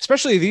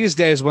 especially these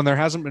days when there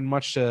hasn't been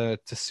much to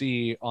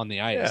see on the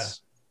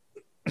ice.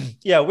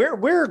 Yeah,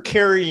 we're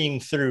carrying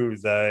through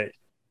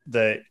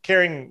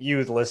carrying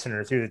you, the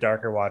listener, through the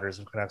darker waters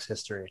of Canucks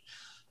history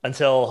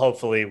until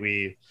hopefully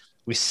we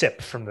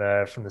sip from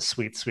the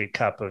sweet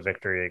cup of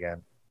victory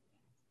again.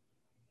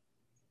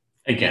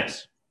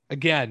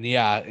 Again,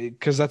 yeah,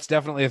 because that's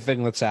definitely a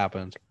thing that's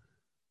happened.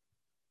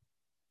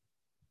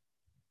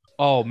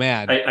 Oh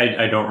man,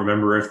 I don't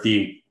remember if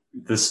the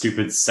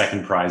stupid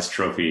second prize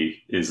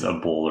trophy is a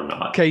bowl or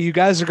not. Okay, you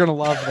guys are gonna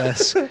love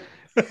this.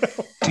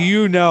 Do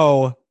you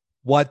know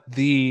what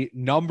the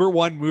number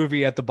 1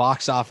 movie at the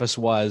box office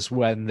was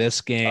when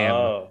this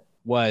game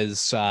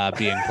was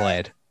being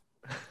played?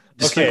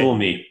 Despicable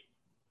Me.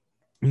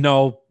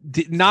 No,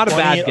 not a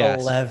bad guess.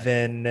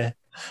 2011.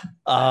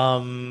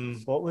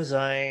 What was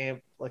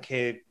I?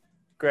 Okay,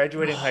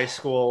 graduating high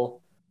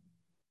school.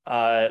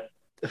 I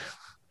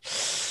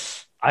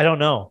don't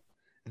know.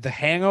 The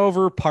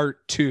Hangover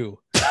Part 2.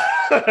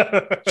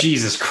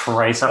 Jesus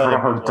Christ, I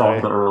forgot how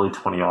dumb the early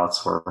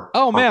 20aughts were.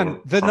 Oh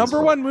man, the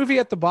number 1 movie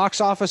at the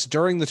box office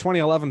during the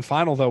 2011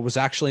 final though was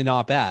actually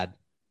not bad.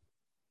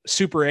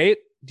 Super 8.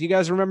 Do you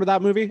guys remember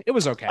that movie? It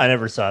was okay. I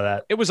never saw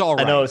that. It was all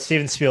right. I know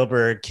Steven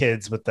Spielberg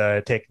kids with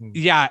the taking.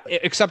 Yeah,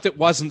 except it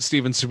wasn't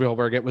Steven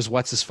Spielberg. It was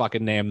what's his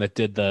fucking name that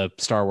did the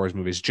Star Wars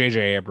movies,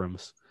 J.J.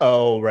 Abrams.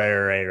 Oh,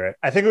 right.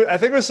 I think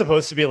it was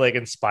supposed to be like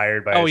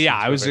inspired by. Oh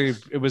yeah, it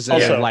was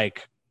also,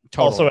 like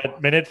total. Also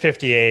at minute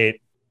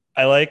 58,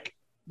 I like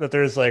that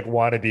there's like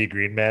wannabe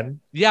green men.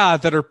 Yeah,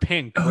 that are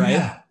pink,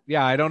 right?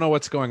 Yeah, I don't know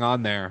what's going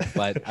on there,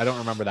 but I don't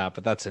remember that.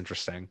 But that's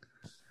interesting.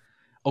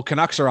 Oh,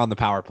 Canucks are on the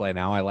power play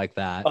now. I like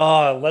that.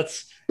 Oh,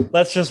 let's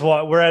just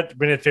watch. We're at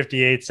minute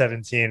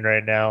 58-17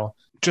 right now.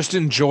 Just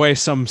enjoy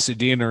some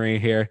scenery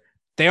here.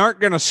 They aren't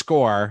going to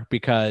score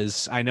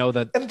because I know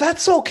that. And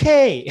that's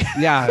okay.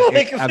 Yeah,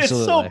 like, absolutely.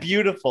 It's so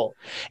beautiful.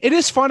 It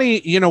is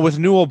funny, with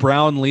Newell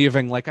Brown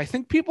leaving, like I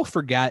think people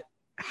forget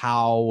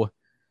how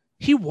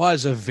he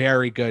was a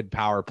very good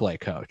power play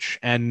coach.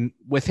 And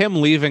with him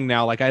leaving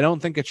now, like I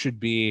don't think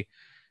we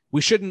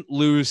shouldn't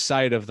lose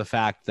sight of the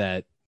fact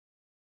that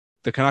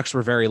the Canucks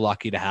were very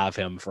lucky to have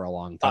him for a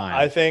long time.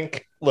 I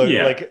think,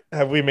 like,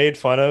 have we made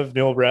fun of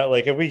Newell Brown?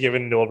 Like, have we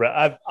given Newell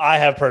Brown? I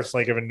have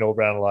personally given Newell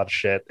Brown a lot of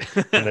shit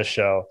in this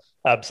show.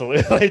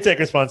 Absolutely. I take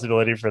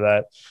responsibility for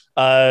that.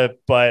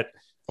 But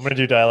I'm going to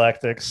do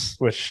dialectics,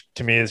 which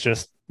to me is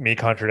just me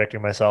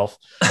contradicting myself.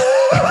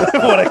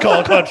 What I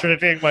call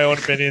contradicting my own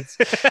opinions.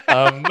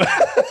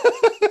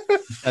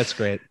 That's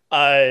great.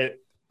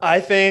 I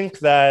think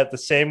that the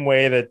same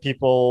way that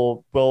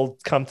people will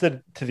come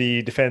to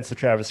the defense of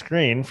Travis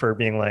Green for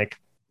being like,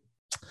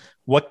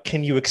 what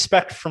can you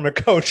expect from a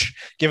coach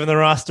given the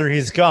roster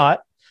he's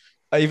got?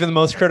 Even the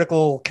most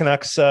critical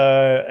Canucks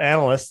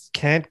analysts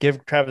can't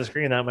give Travis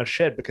Green that much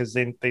shit because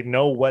they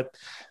know what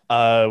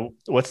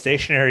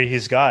stationary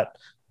he's got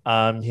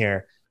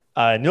here.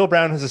 Newell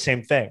Brown has the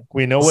same thing.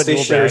 We know what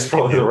Newell Brown is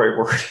probably the right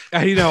word.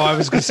 I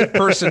was going to say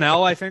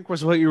personnel, I think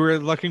was what you were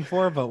looking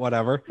for, but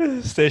whatever.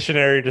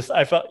 Stationary.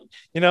 I felt,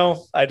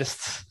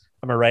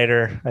 I'm a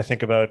writer. I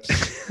think about,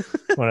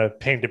 want to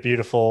paint a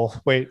beautiful,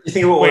 write a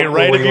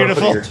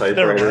beautiful.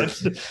 Never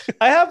mind.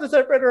 I have the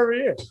typewriter over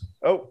here.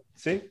 Oh,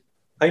 see?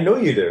 I know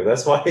you do.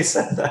 That's why I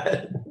said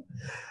that.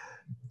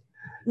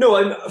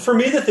 No, for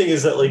me, the thing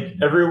is that like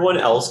everyone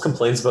else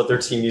complains about their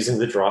team using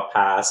the drop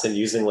pass and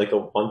using like a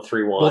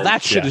 1-3-1. Well,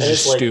 that shit is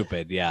just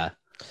stupid. Yeah.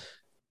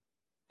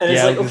 And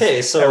it's like,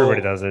 okay, so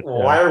everybody does it.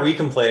 Why are we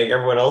complaining?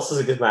 Everyone else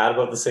is mad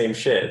about the same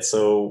shit.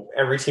 So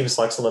every team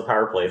sucks on the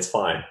power play. It's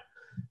fine.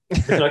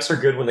 The Canucks are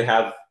good when they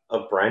have a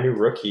brand new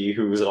rookie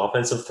who's an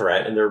offensive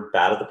threat, and they're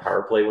bad at the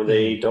power play when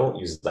they don't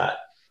use that.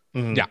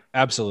 Mm-hmm. Yeah,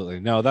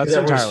 absolutely. No, that's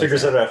everyone entirely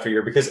figures it out after a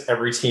year because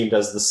every team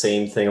does the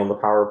same thing on the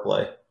power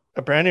play.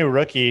 A brand new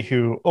rookie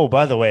who, oh,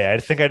 by the way, I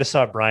think I just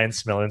saw Brian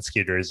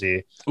Smolinski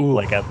jersey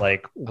at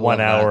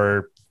 1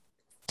 hour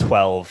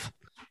 12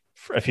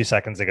 a few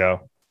seconds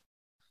ago.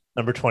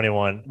 Number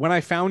 21. When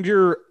I found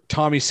your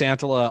Tommy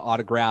Santala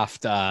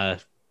autographed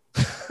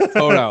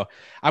photo,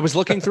 I was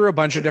looking through a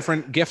bunch of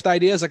different gift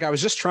ideas. Like I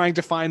was just trying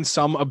to find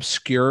some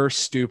obscure,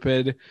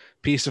 stupid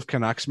piece of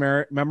Canucks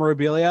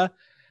memorabilia.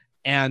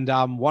 And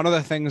one of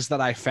the things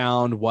that I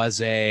found was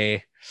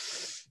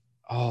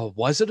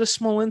was it a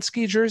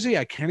Smolinski jersey?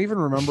 I can't even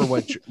remember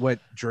what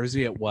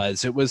jersey it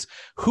was. It was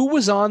who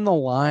was on the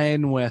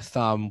line with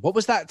what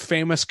was that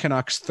famous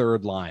Canucks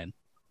third line?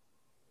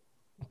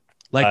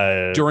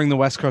 like during the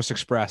West Coast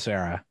Express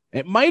era.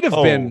 It might have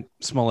been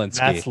Smolinski.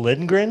 Mats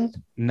Lindgren?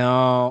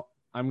 No,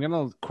 I'm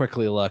gonna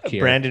quickly look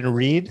here. Brandon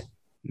Reed?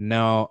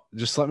 No,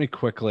 just let me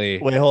quickly.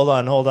 Wait, hold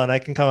on. I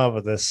can come up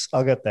with this.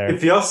 I'll get there.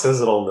 If Yoss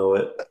says it, I'll know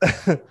it.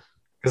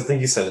 Because I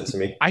think you sent it to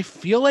me. I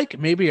feel like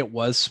maybe it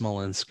was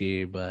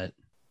Smolinski, but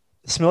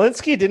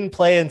Smolinski didn't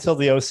play until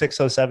the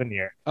 06-07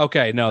 year.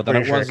 okay, no, then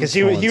it was because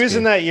he was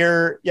in that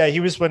year. Yeah, he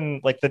was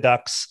when like the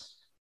Ducks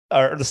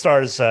or the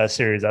Stars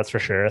series. That's for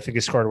sure. I think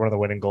he scored one of the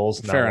winning goals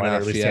in that Fair one, enough,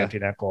 or at least yeah. the empty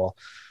net goal.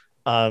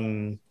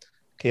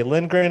 Okay,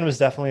 Lindgren was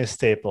definitely a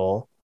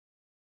staple.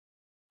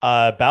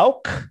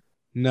 Bauk,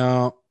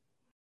 no,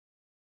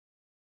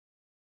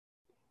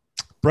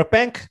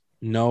 Brookbank.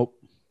 nope.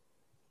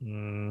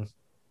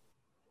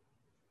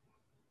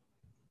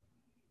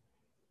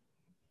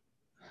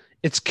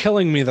 It's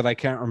killing me that I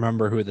can't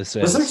remember who this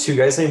is. Was there two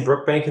guys named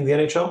Brookbank in the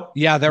NHL?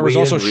 Yeah, there was Wade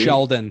also and Reed?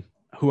 Sheldon,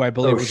 who I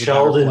believe was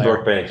Sheldon a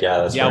better player. Brookbank. Yeah,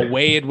 that's right.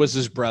 Wade was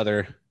his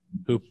brother,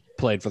 who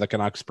played for the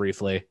Canucks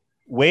briefly.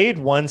 Wade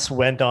once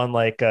went on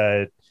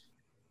I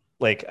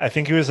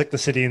think he was like the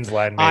Sedin's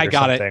line mate I or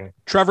got something. it.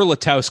 Trevor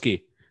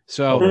Letowski.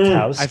 So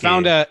Letowski. I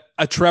found a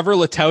Trevor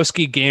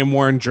Letowski game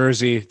worn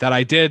jersey that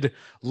I did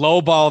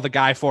lowball the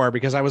guy for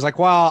because I was like,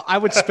 well, I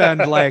would spend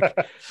like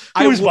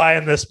Who's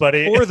buying this,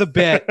 buddy? for the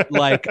bit,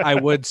 like I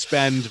would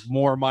spend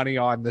more money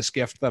on this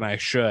gift than I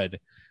should.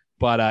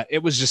 But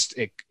it was just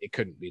it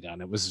couldn't be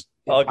done. It was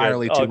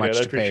entirely too much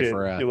to pay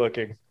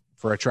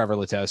for a Trevor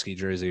Letowski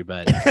jersey,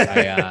 but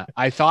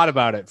I thought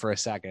about it for a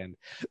second.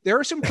 There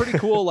are some pretty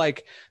cool,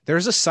 like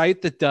there's a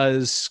site that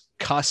does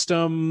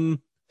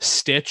custom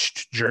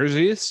stitched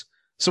jerseys.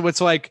 So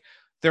it's like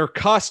they're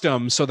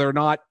custom, so they're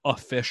not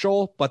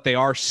official, but they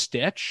are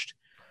stitched.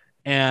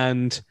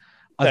 And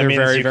they're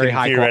very, very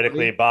high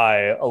theoretically quality. buy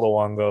a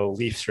Luongo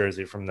Leafs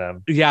jersey from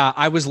them. Yeah,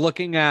 I was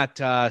looking at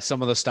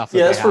some of the stuff.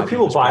 Yeah, that's where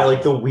people buy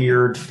like the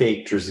weird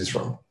fake jerseys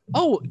from.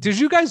 Oh, did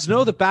you guys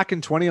know that back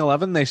in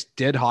 2011 they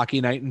did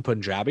Hockey Night in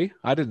Punjabi?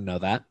 I didn't know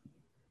that.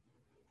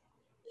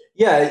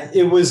 Yeah,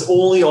 it was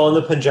only on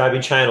the Punjabi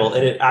channel,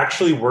 and it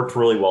actually worked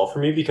really well for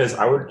me because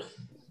I would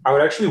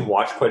actually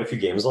watch quite a few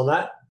games on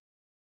that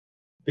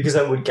because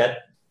there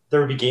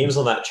would be games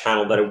on that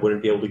channel that I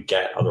wouldn't be able to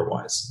get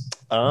otherwise.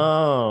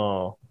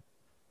 Oh.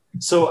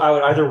 So I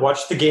would either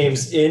watch the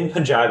games in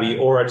Punjabi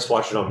or I just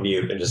watch it on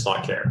mute and just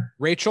not care.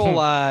 Rachel,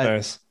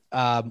 Nice.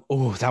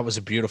 that was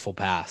a beautiful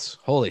pass.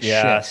 Holy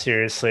Yeah, shit.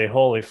 seriously.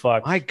 Holy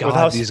fuck. My God, with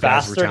how these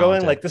guys fast were they're going,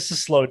 talented. like this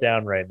is slowed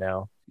down right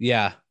now.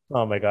 Yeah,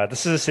 Oh my God.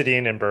 This is a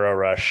Sedin and Burrow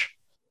rush.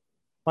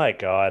 My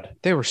God.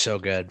 they were so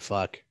good.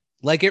 Fuck.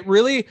 Like it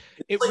really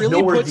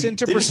puts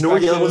into they just know where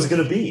the other one's perspective.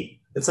 going to be.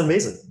 It's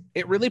amazing.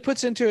 It really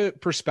puts into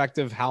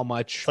perspective how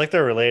much It's like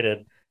they're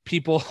related.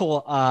 people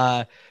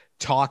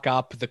talk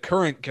up the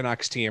current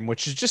Canucks team,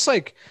 which is just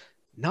like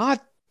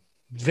not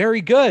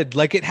very good.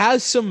 Like it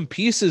has some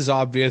pieces,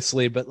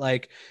 obviously, but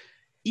like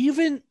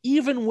even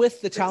with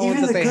the talent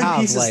Even that the they good have,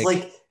 pieces,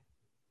 like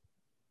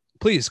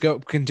please go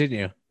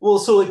continue. well,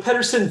 so like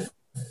Pettersson,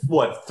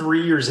 what,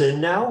 3 years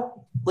in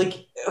now?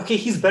 Like, okay,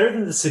 he's better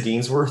than the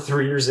Sedins were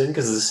 3 years in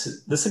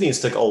because the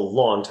Sedins took a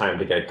long time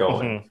to get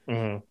going. Mhm,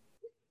 mhm.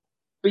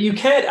 But you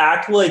can't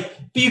act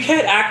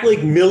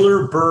like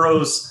Miller,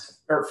 Burrows,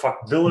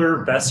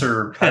 Miller,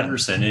 Besser,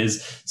 Pettersson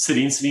is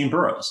Sedin,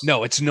 Burrows.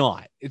 No, it's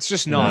not. It's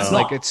just not. No.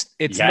 Like it's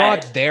Yet.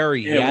 not there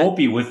And yet. it won't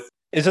be with.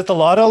 Is it the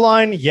lotto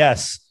line?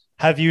 Yes.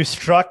 Have you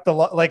struck the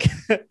like?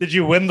 Did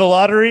you win the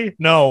lottery?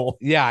 No.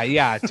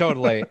 Yeah,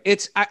 totally.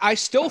 I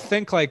still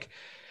think like,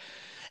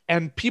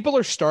 and people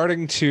are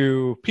starting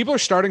to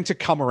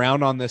come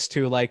around on this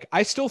too. Like,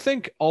 I still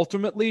think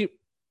ultimately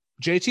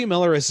JT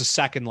Miller is a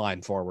second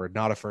line forward,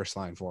 not a first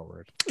line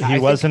forward. He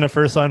wasn't a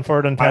first line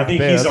forward on Tampa think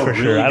Bay, he's that's a for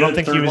sure. really I don't good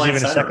think he third was line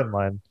even a center. second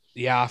line.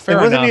 Yeah, fair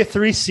And wasn't enough. he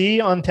a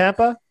 3C on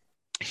Tampa?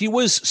 He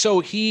was,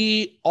 so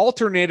he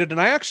alternated, and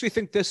I actually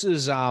think this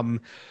is I'm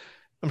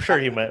sure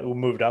he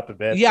moved up a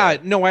bit. yeah,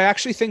 but- no, I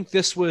actually think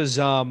this was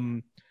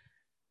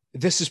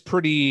this is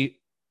pretty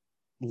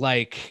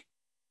like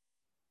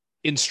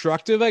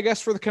instructive, I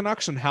guess, for the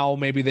Canucks and how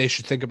maybe they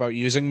should think about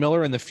using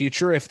Miller in the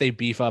future if they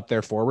beef up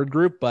their forward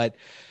group. But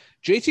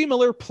JT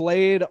Miller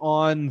played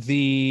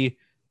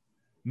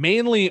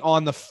mainly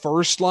on the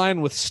first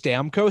line with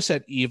Stamkos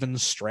at even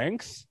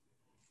strength,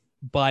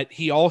 but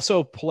he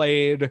also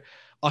played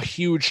a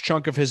huge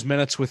chunk of his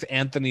minutes with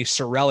Anthony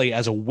Cirelli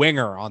as a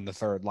winger on the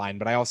third line.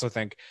 But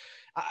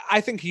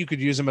I think you could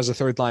use him as a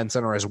third line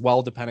center as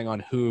well, depending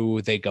on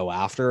who they go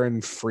after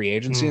in free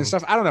agency and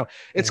stuff. I don't know.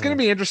 It's going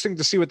to be interesting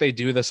to see what they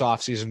do this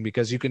offseason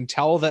because you can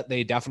tell that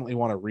they definitely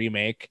want to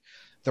remake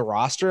the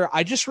roster.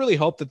 I just really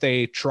hope that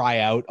they try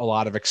out a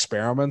lot of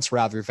experiments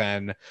rather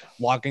than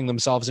locking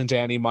themselves into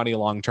any money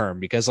long term,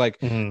 because like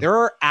there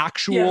are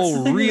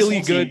actual really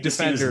good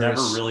defenders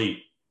Never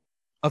really.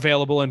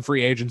 available in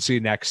free agency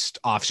next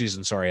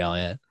offseason. Sorry,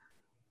 Elliot.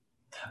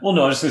 Well,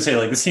 no, I was just going to say,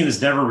 like, this team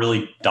has never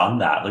really done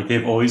that. Like,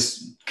 they've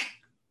always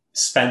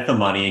spent the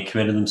money and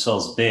committed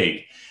themselves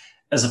big,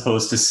 as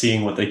opposed to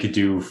seeing what they could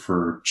do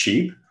for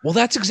cheap. Well,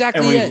 that's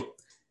exactly it.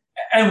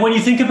 And when you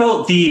think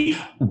about the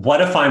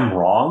 "what if I'm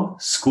wrong"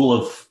 school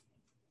of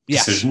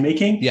decision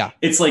making,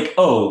 it's like,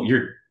 oh,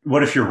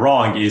 what if you're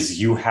wrong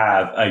is you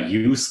have a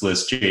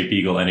useless Jay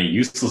Beagle and a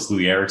useless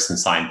Louis Erickson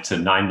signed to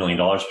 $9 million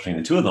between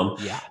the two of them,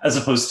 as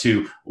opposed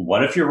to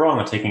what if you're wrong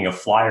on taking a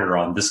flyer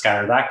on this guy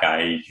or that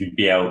guy, you'd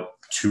be out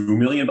 $2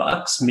 million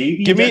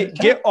maybe.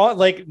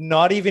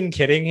 Not even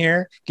kidding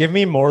here. Give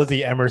me more of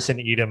the Emerson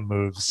Edom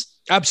moves.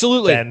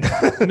 Absolutely.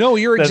 No,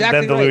 you're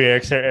exactly than the right. Louis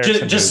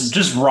Erickson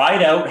just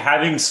ride out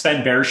having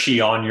Sven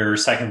Berchi on your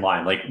second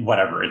line, like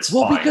whatever. It's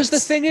fine. Because the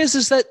thing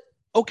is that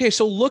okay,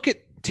 so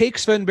take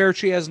Sven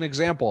Berchi as an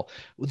example.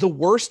 The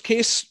worst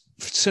case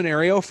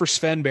scenario for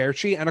Sven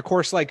Berchi, and of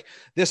course, like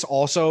this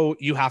also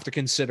you have to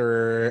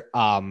consider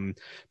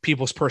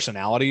people's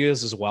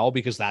personalities as well,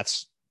 because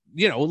that's,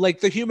 like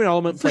the human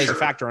element plays a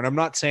factor. And I'm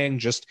not saying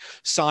just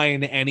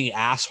sign any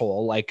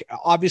asshole, like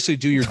obviously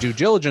do your due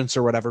diligence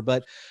or whatever,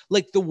 but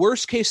like the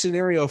worst case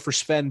scenario for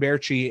Sven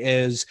Berchi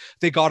is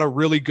they got a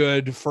really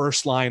good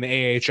first line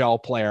AHL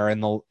player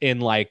in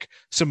like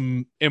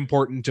some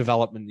important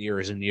development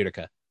years in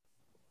Utica.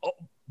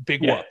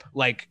 Big whoop.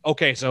 Like,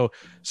 okay, so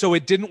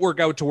it didn't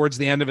work out towards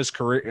the end of his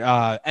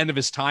career, end of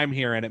his time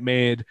here, and it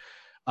made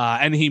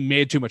and he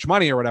made too much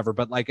money or whatever,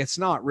 but like it's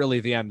not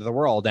really the end of the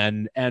world.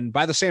 And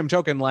by the same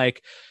token,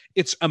 like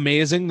it's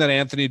amazing that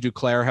Anthony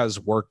Duclair has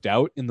worked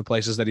out in the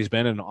places that he's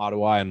been in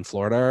Ottawa and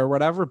Florida or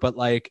whatever, but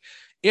like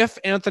if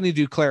Anthony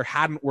Duclair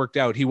hadn't worked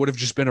out, he would have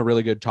just been a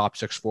really good top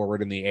six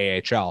forward in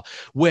the AHL,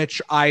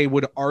 which I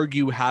would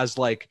argue has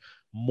like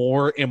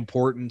more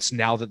importance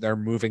now that they're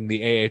moving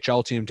the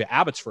AHL team to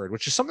Abbotsford,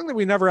 which is something that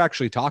we never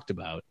actually talked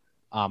about.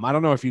 I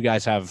don't know if you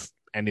guys have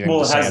anything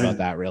to say about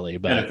that, really,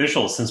 but been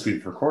official since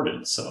we've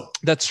recorded, so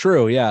that's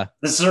true. Yeah,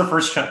 this is our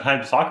first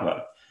time to talk about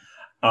it.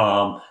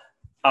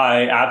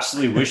 I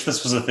absolutely wish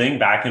this was a thing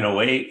back in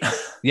 2008.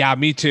 Yeah,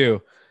 me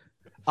too.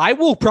 I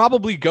will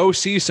probably go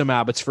see some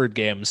Abbotsford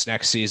games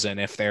next season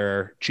if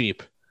they're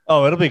cheap.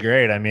 Oh, it'll be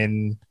great. I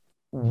mean,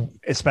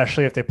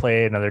 especially if they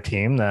play another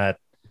team that,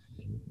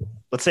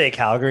 let's say a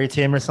Calgary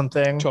team or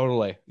something.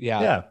 Totally.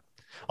 Yeah. Yeah.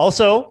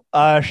 Also,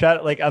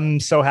 I'm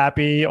so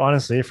happy,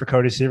 honestly, for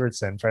Cody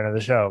Sievertson, friend of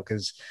the show,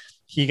 because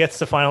he gets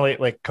to finally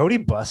Cody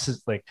busts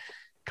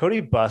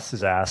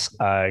his ass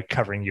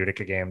covering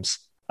Utica games.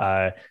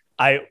 I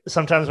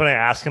sometimes when I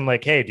ask him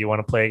like, hey, do you want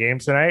to play a game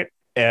tonight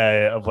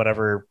of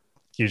whatever,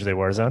 usually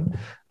Warzone,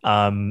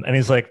 and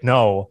he's like,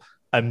 no,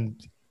 I'm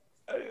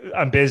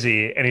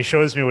busy, and he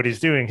shows me what he's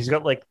doing. He's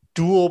got like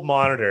dual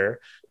monitor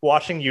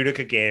watching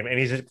Utica game, and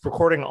he's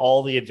recording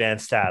all the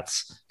advanced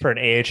stats for an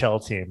AHL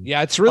team.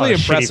 Yeah, it's really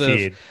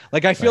impressive.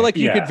 Like, I feel like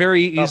you could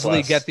very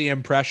easily get the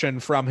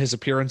impression from his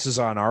appearances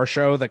on our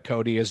show that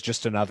Cody is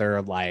just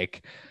another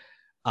like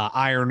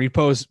irony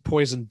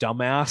poison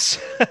dumbass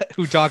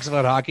who talks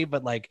about hockey,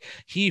 but like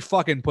he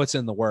fucking puts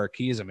in the work.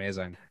 He's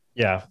amazing.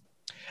 Yeah.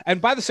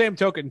 And by the same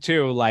token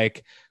too,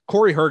 like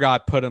Corey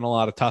Hergott put in a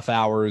lot of tough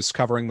hours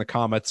covering the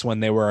Comets when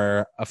they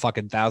were a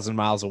fucking 1,000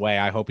 miles away.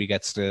 I hope he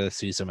gets to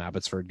see some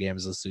Abbotsford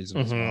games this season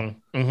as well.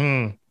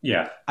 Mm-hmm.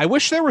 Yeah. I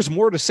wish there was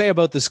more to say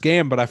about this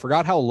game, but I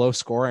forgot how low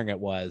scoring it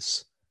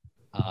was.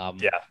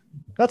 Yeah,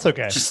 that's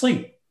okay. Just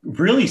like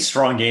really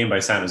strong game by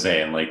San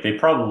Jose. And like they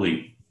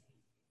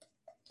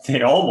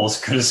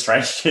almost could have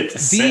stretched it to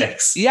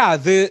 6. Yeah,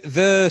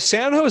 the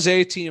San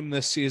Jose team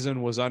this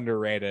season was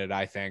underrated,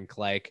 I think.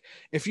 Like,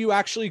 if you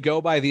actually go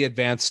by the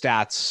advanced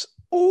stats,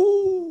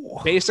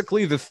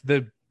 basically the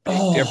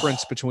big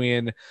difference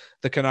between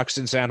the Canucks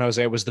and San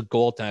Jose was the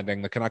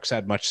goaltending. The Canucks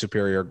had much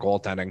superior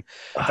goaltending.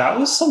 That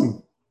was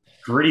some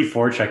gritty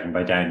forechecking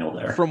by Daniel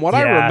there. From what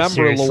I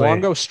remember,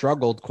 Luongo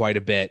struggled quite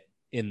a bit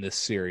in this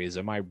series.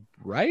 Am I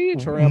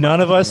right? Or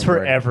none of us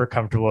were ever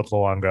comfortable with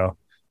Luongo.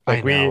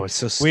 Like, I know, it's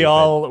so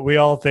stupid. we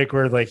all think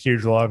we're like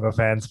huge Luongo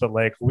fans, but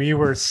like we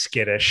were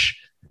skittish.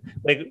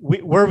 Like,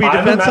 were we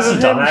defensive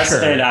of him?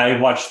 Sure. And I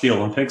watched the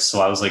Olympics, so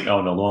I was like,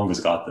 oh no,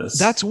 Luongo's got this.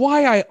 That's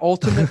why I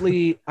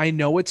ultimately, I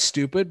know it's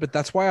stupid, but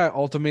that's why I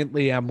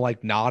ultimately am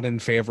like not in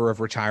favor of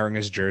retiring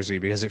his jersey,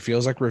 because it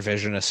feels like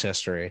revisionist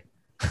history.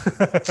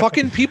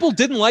 Fucking people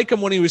didn't like him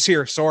when he was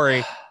here.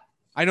 Sorry.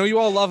 I know you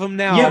all love him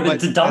now. Yeah,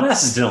 but the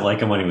dumbasses didn't like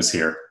him when he was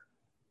here.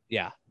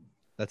 Yeah,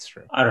 that's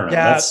true. I don't know.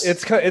 Yeah,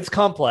 it's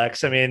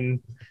complex. I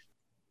mean,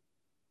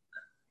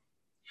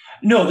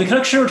 no, the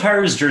Canucks should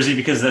retire his jersey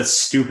because that's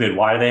stupid.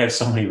 Why do they have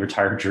so many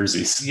retired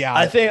jerseys? Yeah,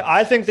 I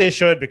think they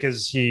should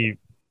because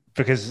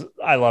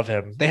I love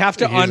him. They have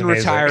to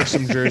unretire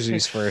some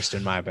jerseys first,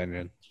 in my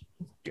opinion.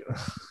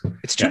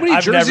 It's too many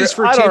jerseys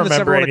for a team that's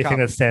never won a cup. I don't remember anything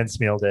that Stan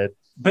Smeel did.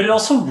 But it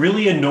also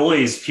really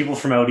annoys people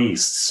from out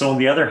east. So on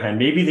the other hand,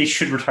 maybe they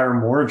should retire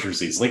more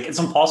jerseys. Like, it's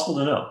impossible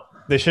to know.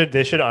 They should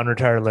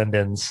unretire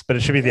Lindens, but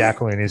it should be the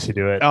Aquilinis who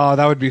do it. Oh,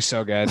 that would be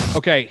so good.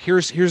 Okay,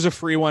 here's a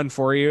free one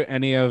for you.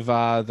 Any of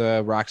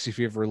the Roxy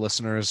Fever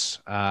listeners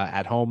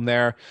at home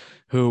there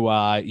who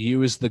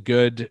use the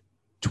good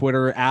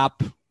Twitter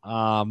app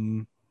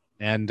and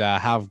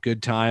have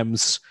good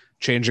times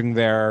changing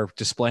their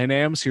display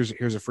names,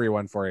 here's a free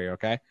one for you.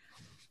 Okay,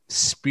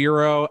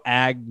 Spiro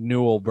Ag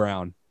Newell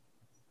Brown.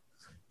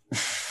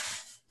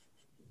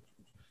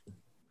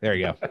 There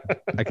you go.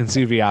 I can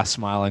see Vyas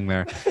smiling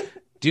there.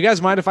 Do you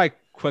guys mind if I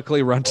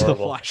quickly run to the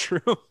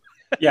washroom?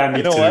 Yeah, me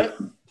You know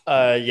too.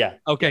 what? Yeah.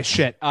 Okay,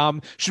 shit.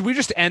 Should we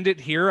just end it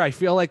here? I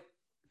feel like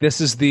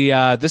this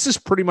is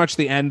pretty much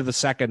the end of the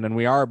second, and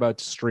we are about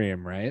to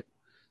stream, right?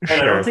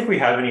 And I don't think we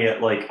have any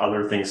like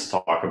other things to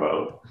talk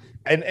about.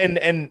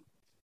 And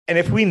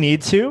if we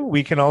need to,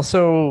 we can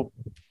also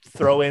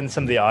throw in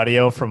some of the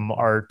audio from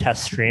our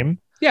test stream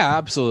Yeah,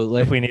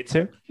 absolutely. if we need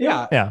to.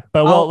 Yeah. Yeah.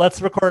 But well,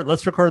 let's record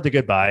the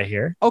goodbye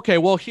here. Okay,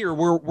 well here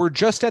we're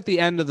just at the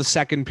end of the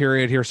second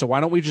period here, so why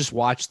don't we just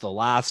watch the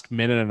last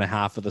minute and a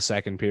half of the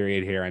second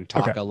period here and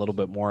talk a little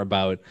bit more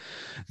about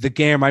the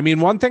game. I mean,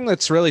 one thing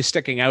that's really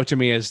sticking out to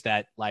me is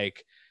that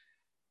like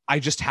I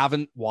just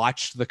haven't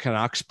watched the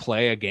Canucks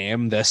play a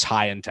game this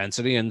high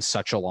intensity in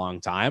such a long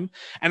time.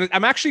 And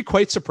I'm actually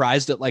quite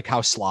surprised at like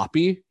how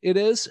sloppy it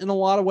is in a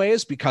lot of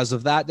ways because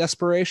of that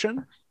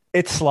desperation.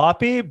 It's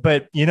sloppy,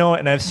 but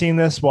and I've seen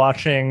this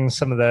watching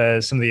some of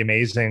the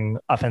amazing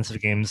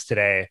offensive games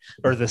today,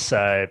 or this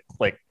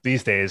like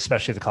these days,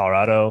 especially the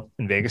Colorado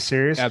and Vegas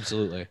series.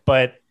 Absolutely.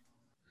 But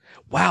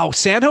wow,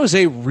 San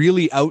Jose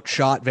really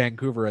outshot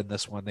Vancouver in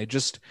this one. I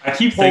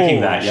keep thinking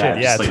that.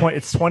 Yeah,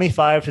 it's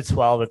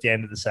 25-12 at the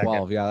end of the second.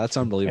 12, yeah, that's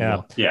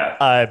unbelievable.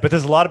 Yeah. But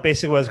there's a lot of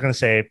basically what I was going to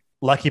say,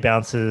 lucky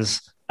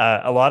bounces,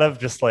 a lot of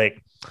just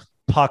like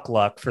puck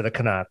luck for the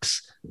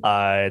Canucks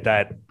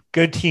that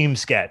good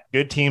teams get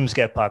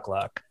puck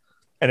luck,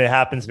 and it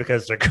happens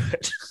because they're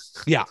good.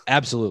 Yeah,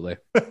 absolutely.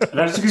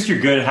 Not just because you're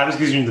good, it happens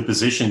because you're in the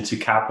position to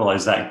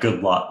capitalize that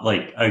good luck,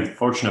 like a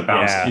fortunate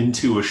bounce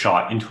into a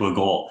shot, into a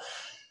goal.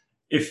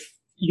 If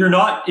you're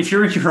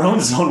in your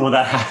own zone when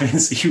that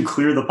happens, you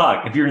clear the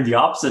puck. If you're in the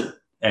opposite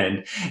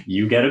end,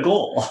 you get a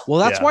goal. Well,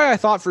 that's why I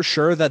thought for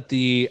sure that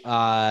the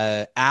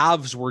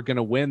Avs were going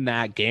to win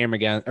that game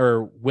again,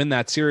 or win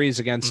that series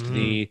against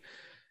the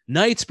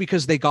Knights,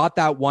 because they got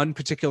that one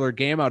particular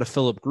game out of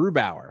Philip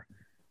Grubauer.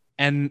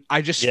 And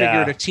I just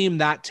figured a team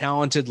that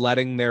talented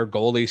letting their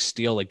goalie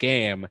steal a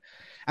game.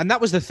 And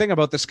that was the thing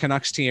about this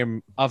Canucks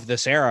team of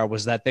this era,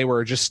 was that they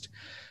were just,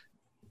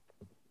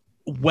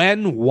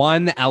 when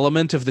one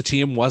element of the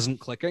team wasn't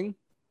clicking,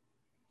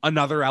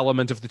 another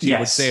element of the team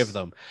would save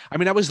them. I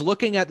mean, I was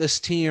looking at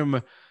this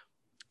team's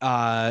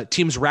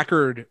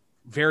record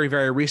very,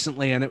 very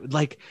recently, and it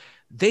like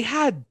they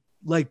had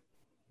like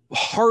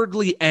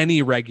hardly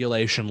any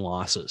regulation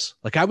losses.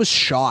 Like I was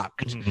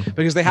shocked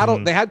because they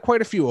had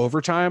quite a few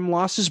overtime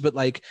losses, but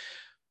like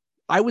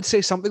I would say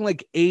something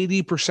like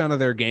 80% of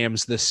their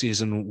games this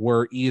season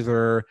were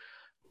either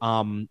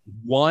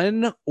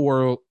won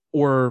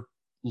or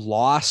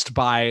lost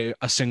by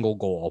a single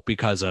goal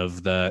because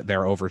of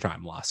their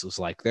overtime losses.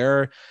 Like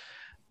their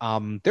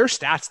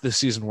stats this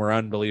season were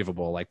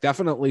unbelievable. Like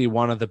definitely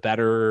one of the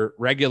better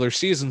regular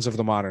seasons of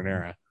the modern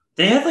era.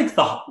 They had like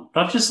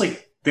not just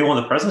like they won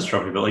the President's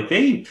Trophy, but like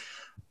they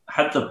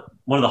had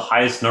one of the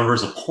highest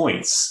numbers of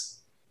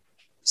points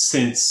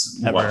since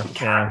the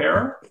Cap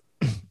era.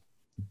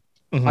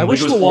 I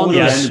wish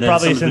Luongo's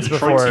probably since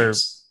before.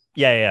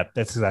 Yeah,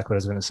 that's exactly what I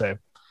was going to say.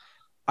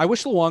 I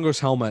wish Luongo's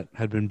helmet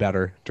had been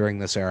better during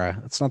this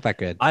era. It's not that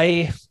good.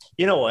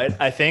 You know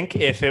what? I think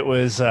if it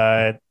was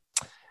higher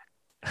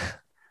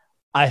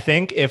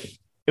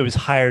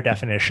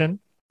definition,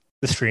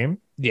 the stream.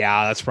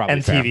 Yeah, that's probably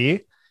and fair.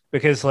 TV,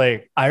 because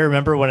like I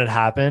remember when it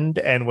happened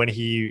and when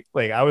he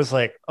like I was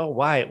like, oh,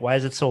 why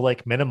is it so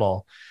like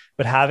minimal?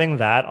 But having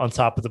that on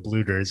top of the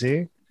blue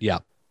jersey,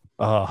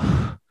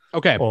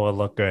 okay. Oh, it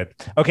looked good.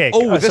 Okay.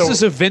 Oh, this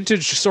is a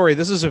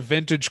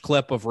vintage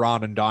clip of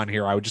Ron and Don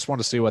here. I would just want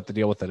to see what the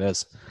deal with it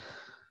is.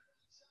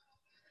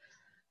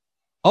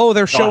 Oh,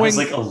 they're showing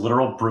like a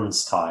literal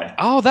Bruins tie.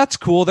 Oh, that's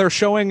cool. They're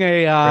showing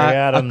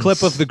a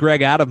clip of the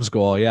Greg Adams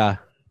goal. Yeah.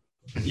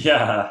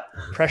 Yeah.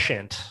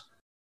 Prescient.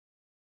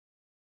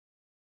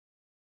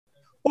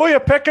 Who are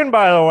you picking,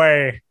 by the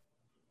way?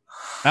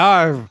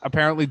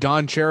 Apparently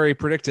Don Cherry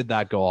predicted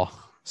that goal.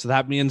 So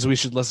that means we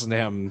should listen to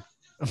him.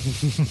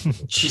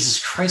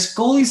 Jesus Christ,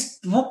 goalies!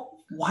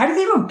 Why do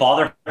they even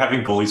bother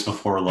having goalies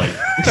before? Like,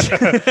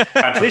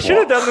 they should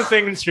have done the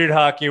thing in street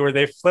hockey where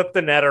they flip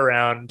the net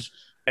around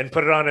and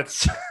put it on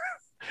its.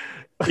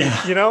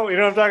 Yeah. You know what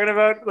I'm talking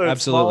about?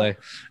 Absolutely.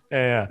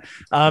 Yeah.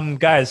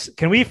 Guys,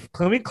 can we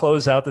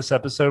close out this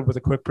episode with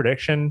a quick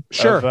prediction?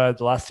 Sure. Of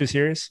the last two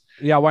series.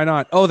 Yeah, why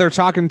not? Oh, they're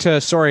talking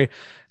to. Sorry.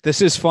 This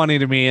is funny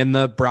to me. In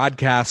the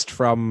broadcast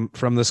from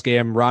this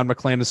game, Ron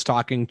McLean is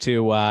talking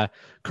to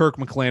Kirk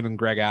McLean and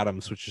Greg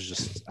Adams, which is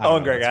just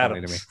and Greg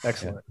Adams. To me.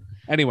 Excellent.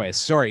 Yeah. Anyways,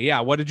 sorry.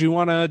 Yeah, what did you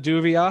want to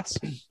do, Vyas?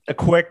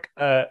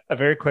 A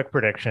very quick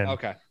prediction.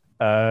 Okay.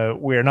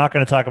 We're not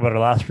going to talk about our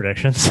last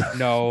predictions.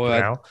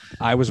 No,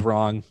 I was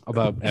wrong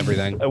about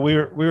everything. We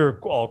were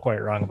all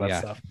quite wrong about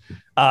stuff.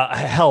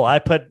 Hell, I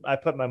put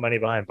my money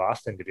behind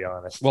Boston, to be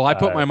honest. Well, I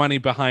put my money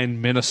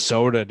behind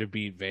Minnesota to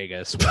beat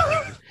Vegas,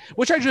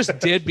 which I just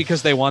did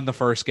because they won the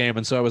first game,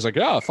 and so I was like,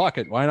 oh, fuck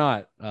it, why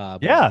not?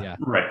 Yeah,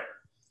 right.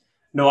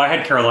 No, I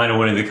had Carolina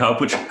winning the cup,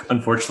 which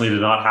unfortunately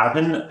did not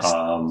happen.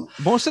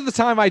 Most of the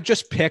time, I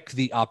just pick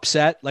the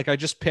upset. Like I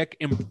just pick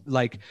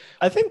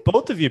I think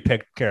both of you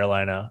picked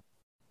Carolina.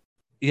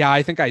 Yeah,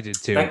 I think I did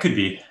too. That could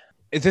be.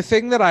 The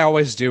thing that I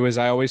always do is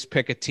I always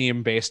pick a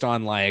team based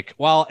on like,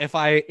 well,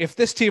 if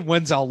this team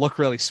wins, I'll look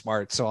really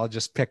smart, so I'll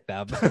just pick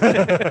them.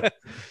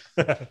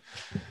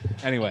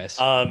 Anyways.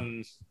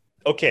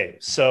 Okay,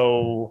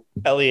 so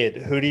Elliot,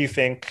 who do you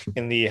think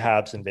in the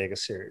Habs and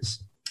Vegas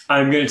series?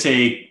 I'm going to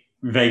take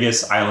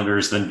Vegas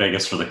Islanders, then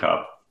Vegas for the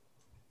cup.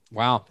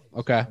 Wow.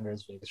 Okay.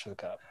 There's Vegas for the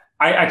cup.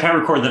 I can't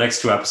record the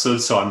next 2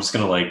 episodes, so I'm just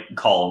going to like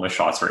call all my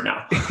shots right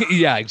now.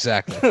 Yeah,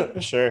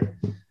 exactly. Sure.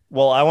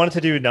 Well, I wanted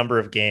to do a number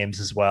of games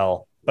as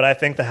well, but I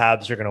think the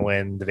Habs are going to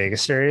win the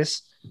Vegas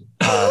series.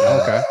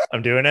 Okay.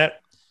 I'm doing it.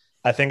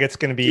 I think it's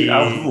going to be. Dude,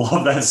 I would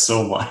love that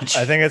so much.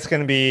 I think it's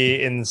going to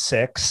be in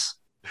 6.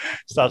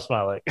 Stop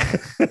smiling.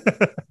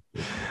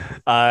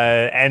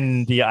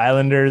 And the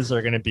Islanders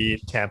are going to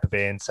beat Tampa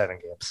Bay in 7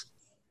 games.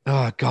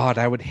 Oh God,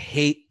 I would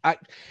hate.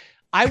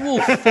 I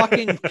will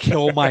fucking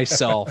kill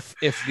myself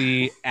if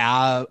the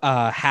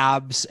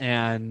Habs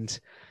and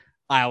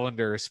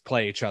Islanders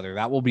play each other.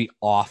 That will be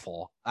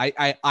awful.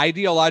 I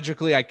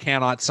ideologically, I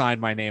cannot sign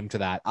my name to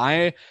that.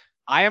 I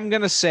am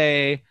gonna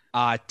say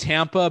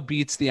Tampa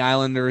beats the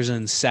Islanders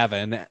in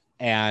 7,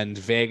 and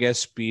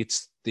Vegas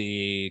beats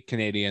the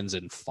Canadiens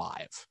in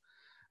 5.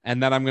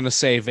 And then I'm gonna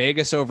say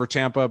Vegas over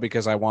Tampa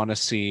because I want to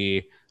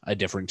see a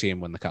different team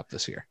win the cup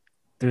this year.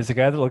 There's a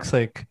guy that looks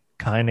like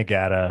Kai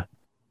Nagata.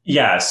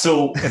 Yeah,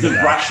 so the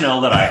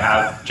rationale that I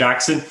have,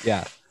 Jackson.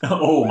 Yeah.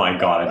 Oh my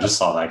God, I just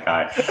saw that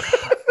guy.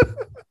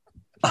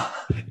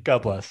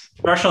 God bless.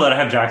 The rationale that I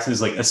have, Jackson,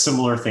 is like a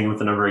similar thing with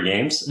the number of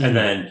games. Mm-hmm. And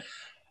then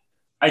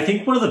I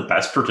think one of the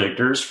best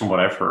predictors from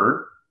what I've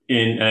heard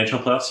in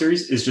NHL playoff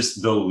series is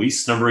just the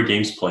least number of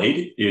games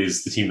played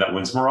is the team that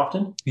wins more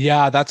often.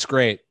 Yeah, that's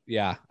great.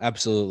 Yeah,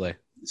 absolutely.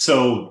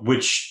 So,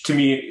 which to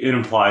me, it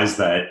implies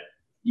that,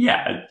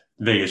 yeah,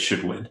 Vegas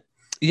should win.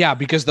 Yeah,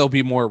 because they'll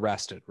be more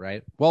rested,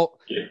 right? Well,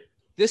 yeah.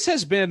 This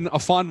has been a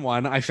fun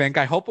one, I think.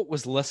 I hope it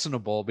was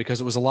listenable because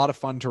it was a lot of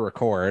fun to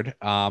record.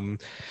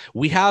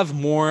 We have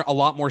a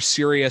lot more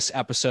serious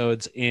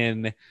episodes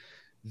in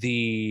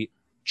the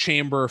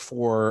chamber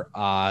for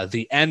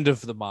the end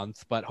of the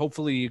month, but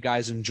hopefully you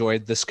guys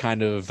enjoyed this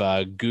kind of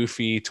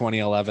goofy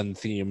 2011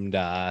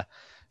 themed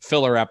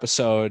filler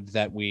episode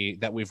that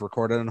we've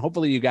recorded, and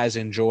hopefully you guys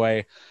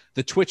enjoy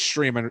the Twitch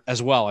stream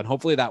as well, and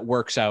hopefully that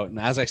works out. And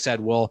as I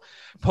said, we'll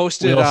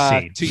post it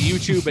to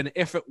YouTube, and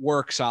if it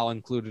works, I'll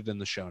include it in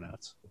the show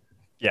notes.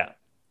 Yeah.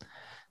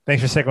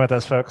 Thanks for sticking with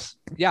us, folks.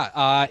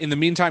 Yeah. In the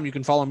meantime, you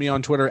can follow me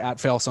on Twitter at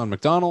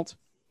FailsonMcDonald.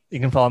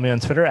 You can follow me on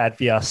Twitter at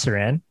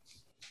ViasSaran.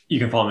 You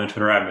can follow me on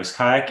Twitter at Moose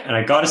Kayak. And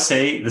I got to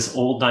say, this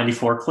old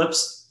 94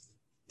 clips,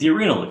 the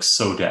arena looks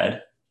so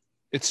dead.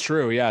 It's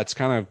true. Yeah. It's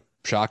kind of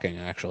shocking,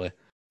 actually.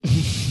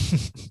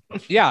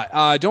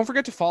 Yeah, don't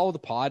forget to follow the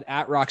pod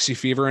at Roxy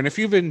Fever, and if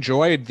you've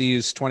enjoyed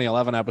these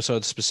 2011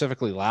 episodes,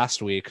 specifically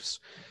last week's,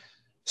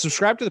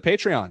 subscribe to the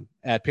Patreon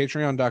at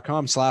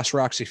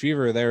patreon.com/Roxy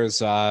Fever.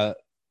 There's a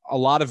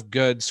lot of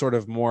good sort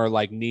of more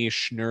like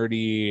niche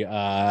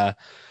nerdy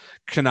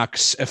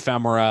Canucks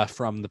ephemera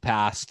from the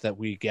past that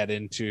we get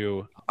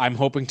into. I'm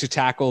hoping to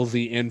tackle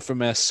the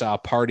infamous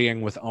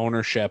partying with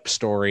ownership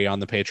story on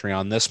the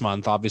Patreon this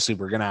month. Obviously,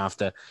 we're going to have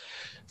to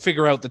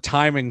figure out the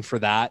timing for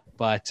that,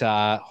 but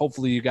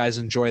hopefully you guys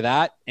enjoy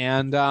that.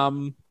 And,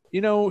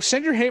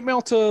 send your hate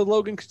mail to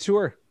Logan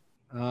Couture.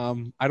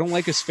 I don't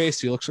like his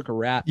face. He looks like a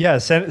rat. Yeah,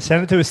 send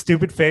it to his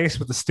stupid face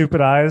with the stupid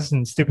eyes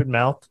and stupid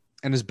mouth.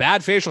 And his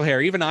bad facial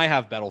hair. Even I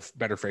have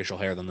better facial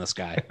hair than this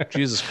guy.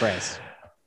 Jesus Christ.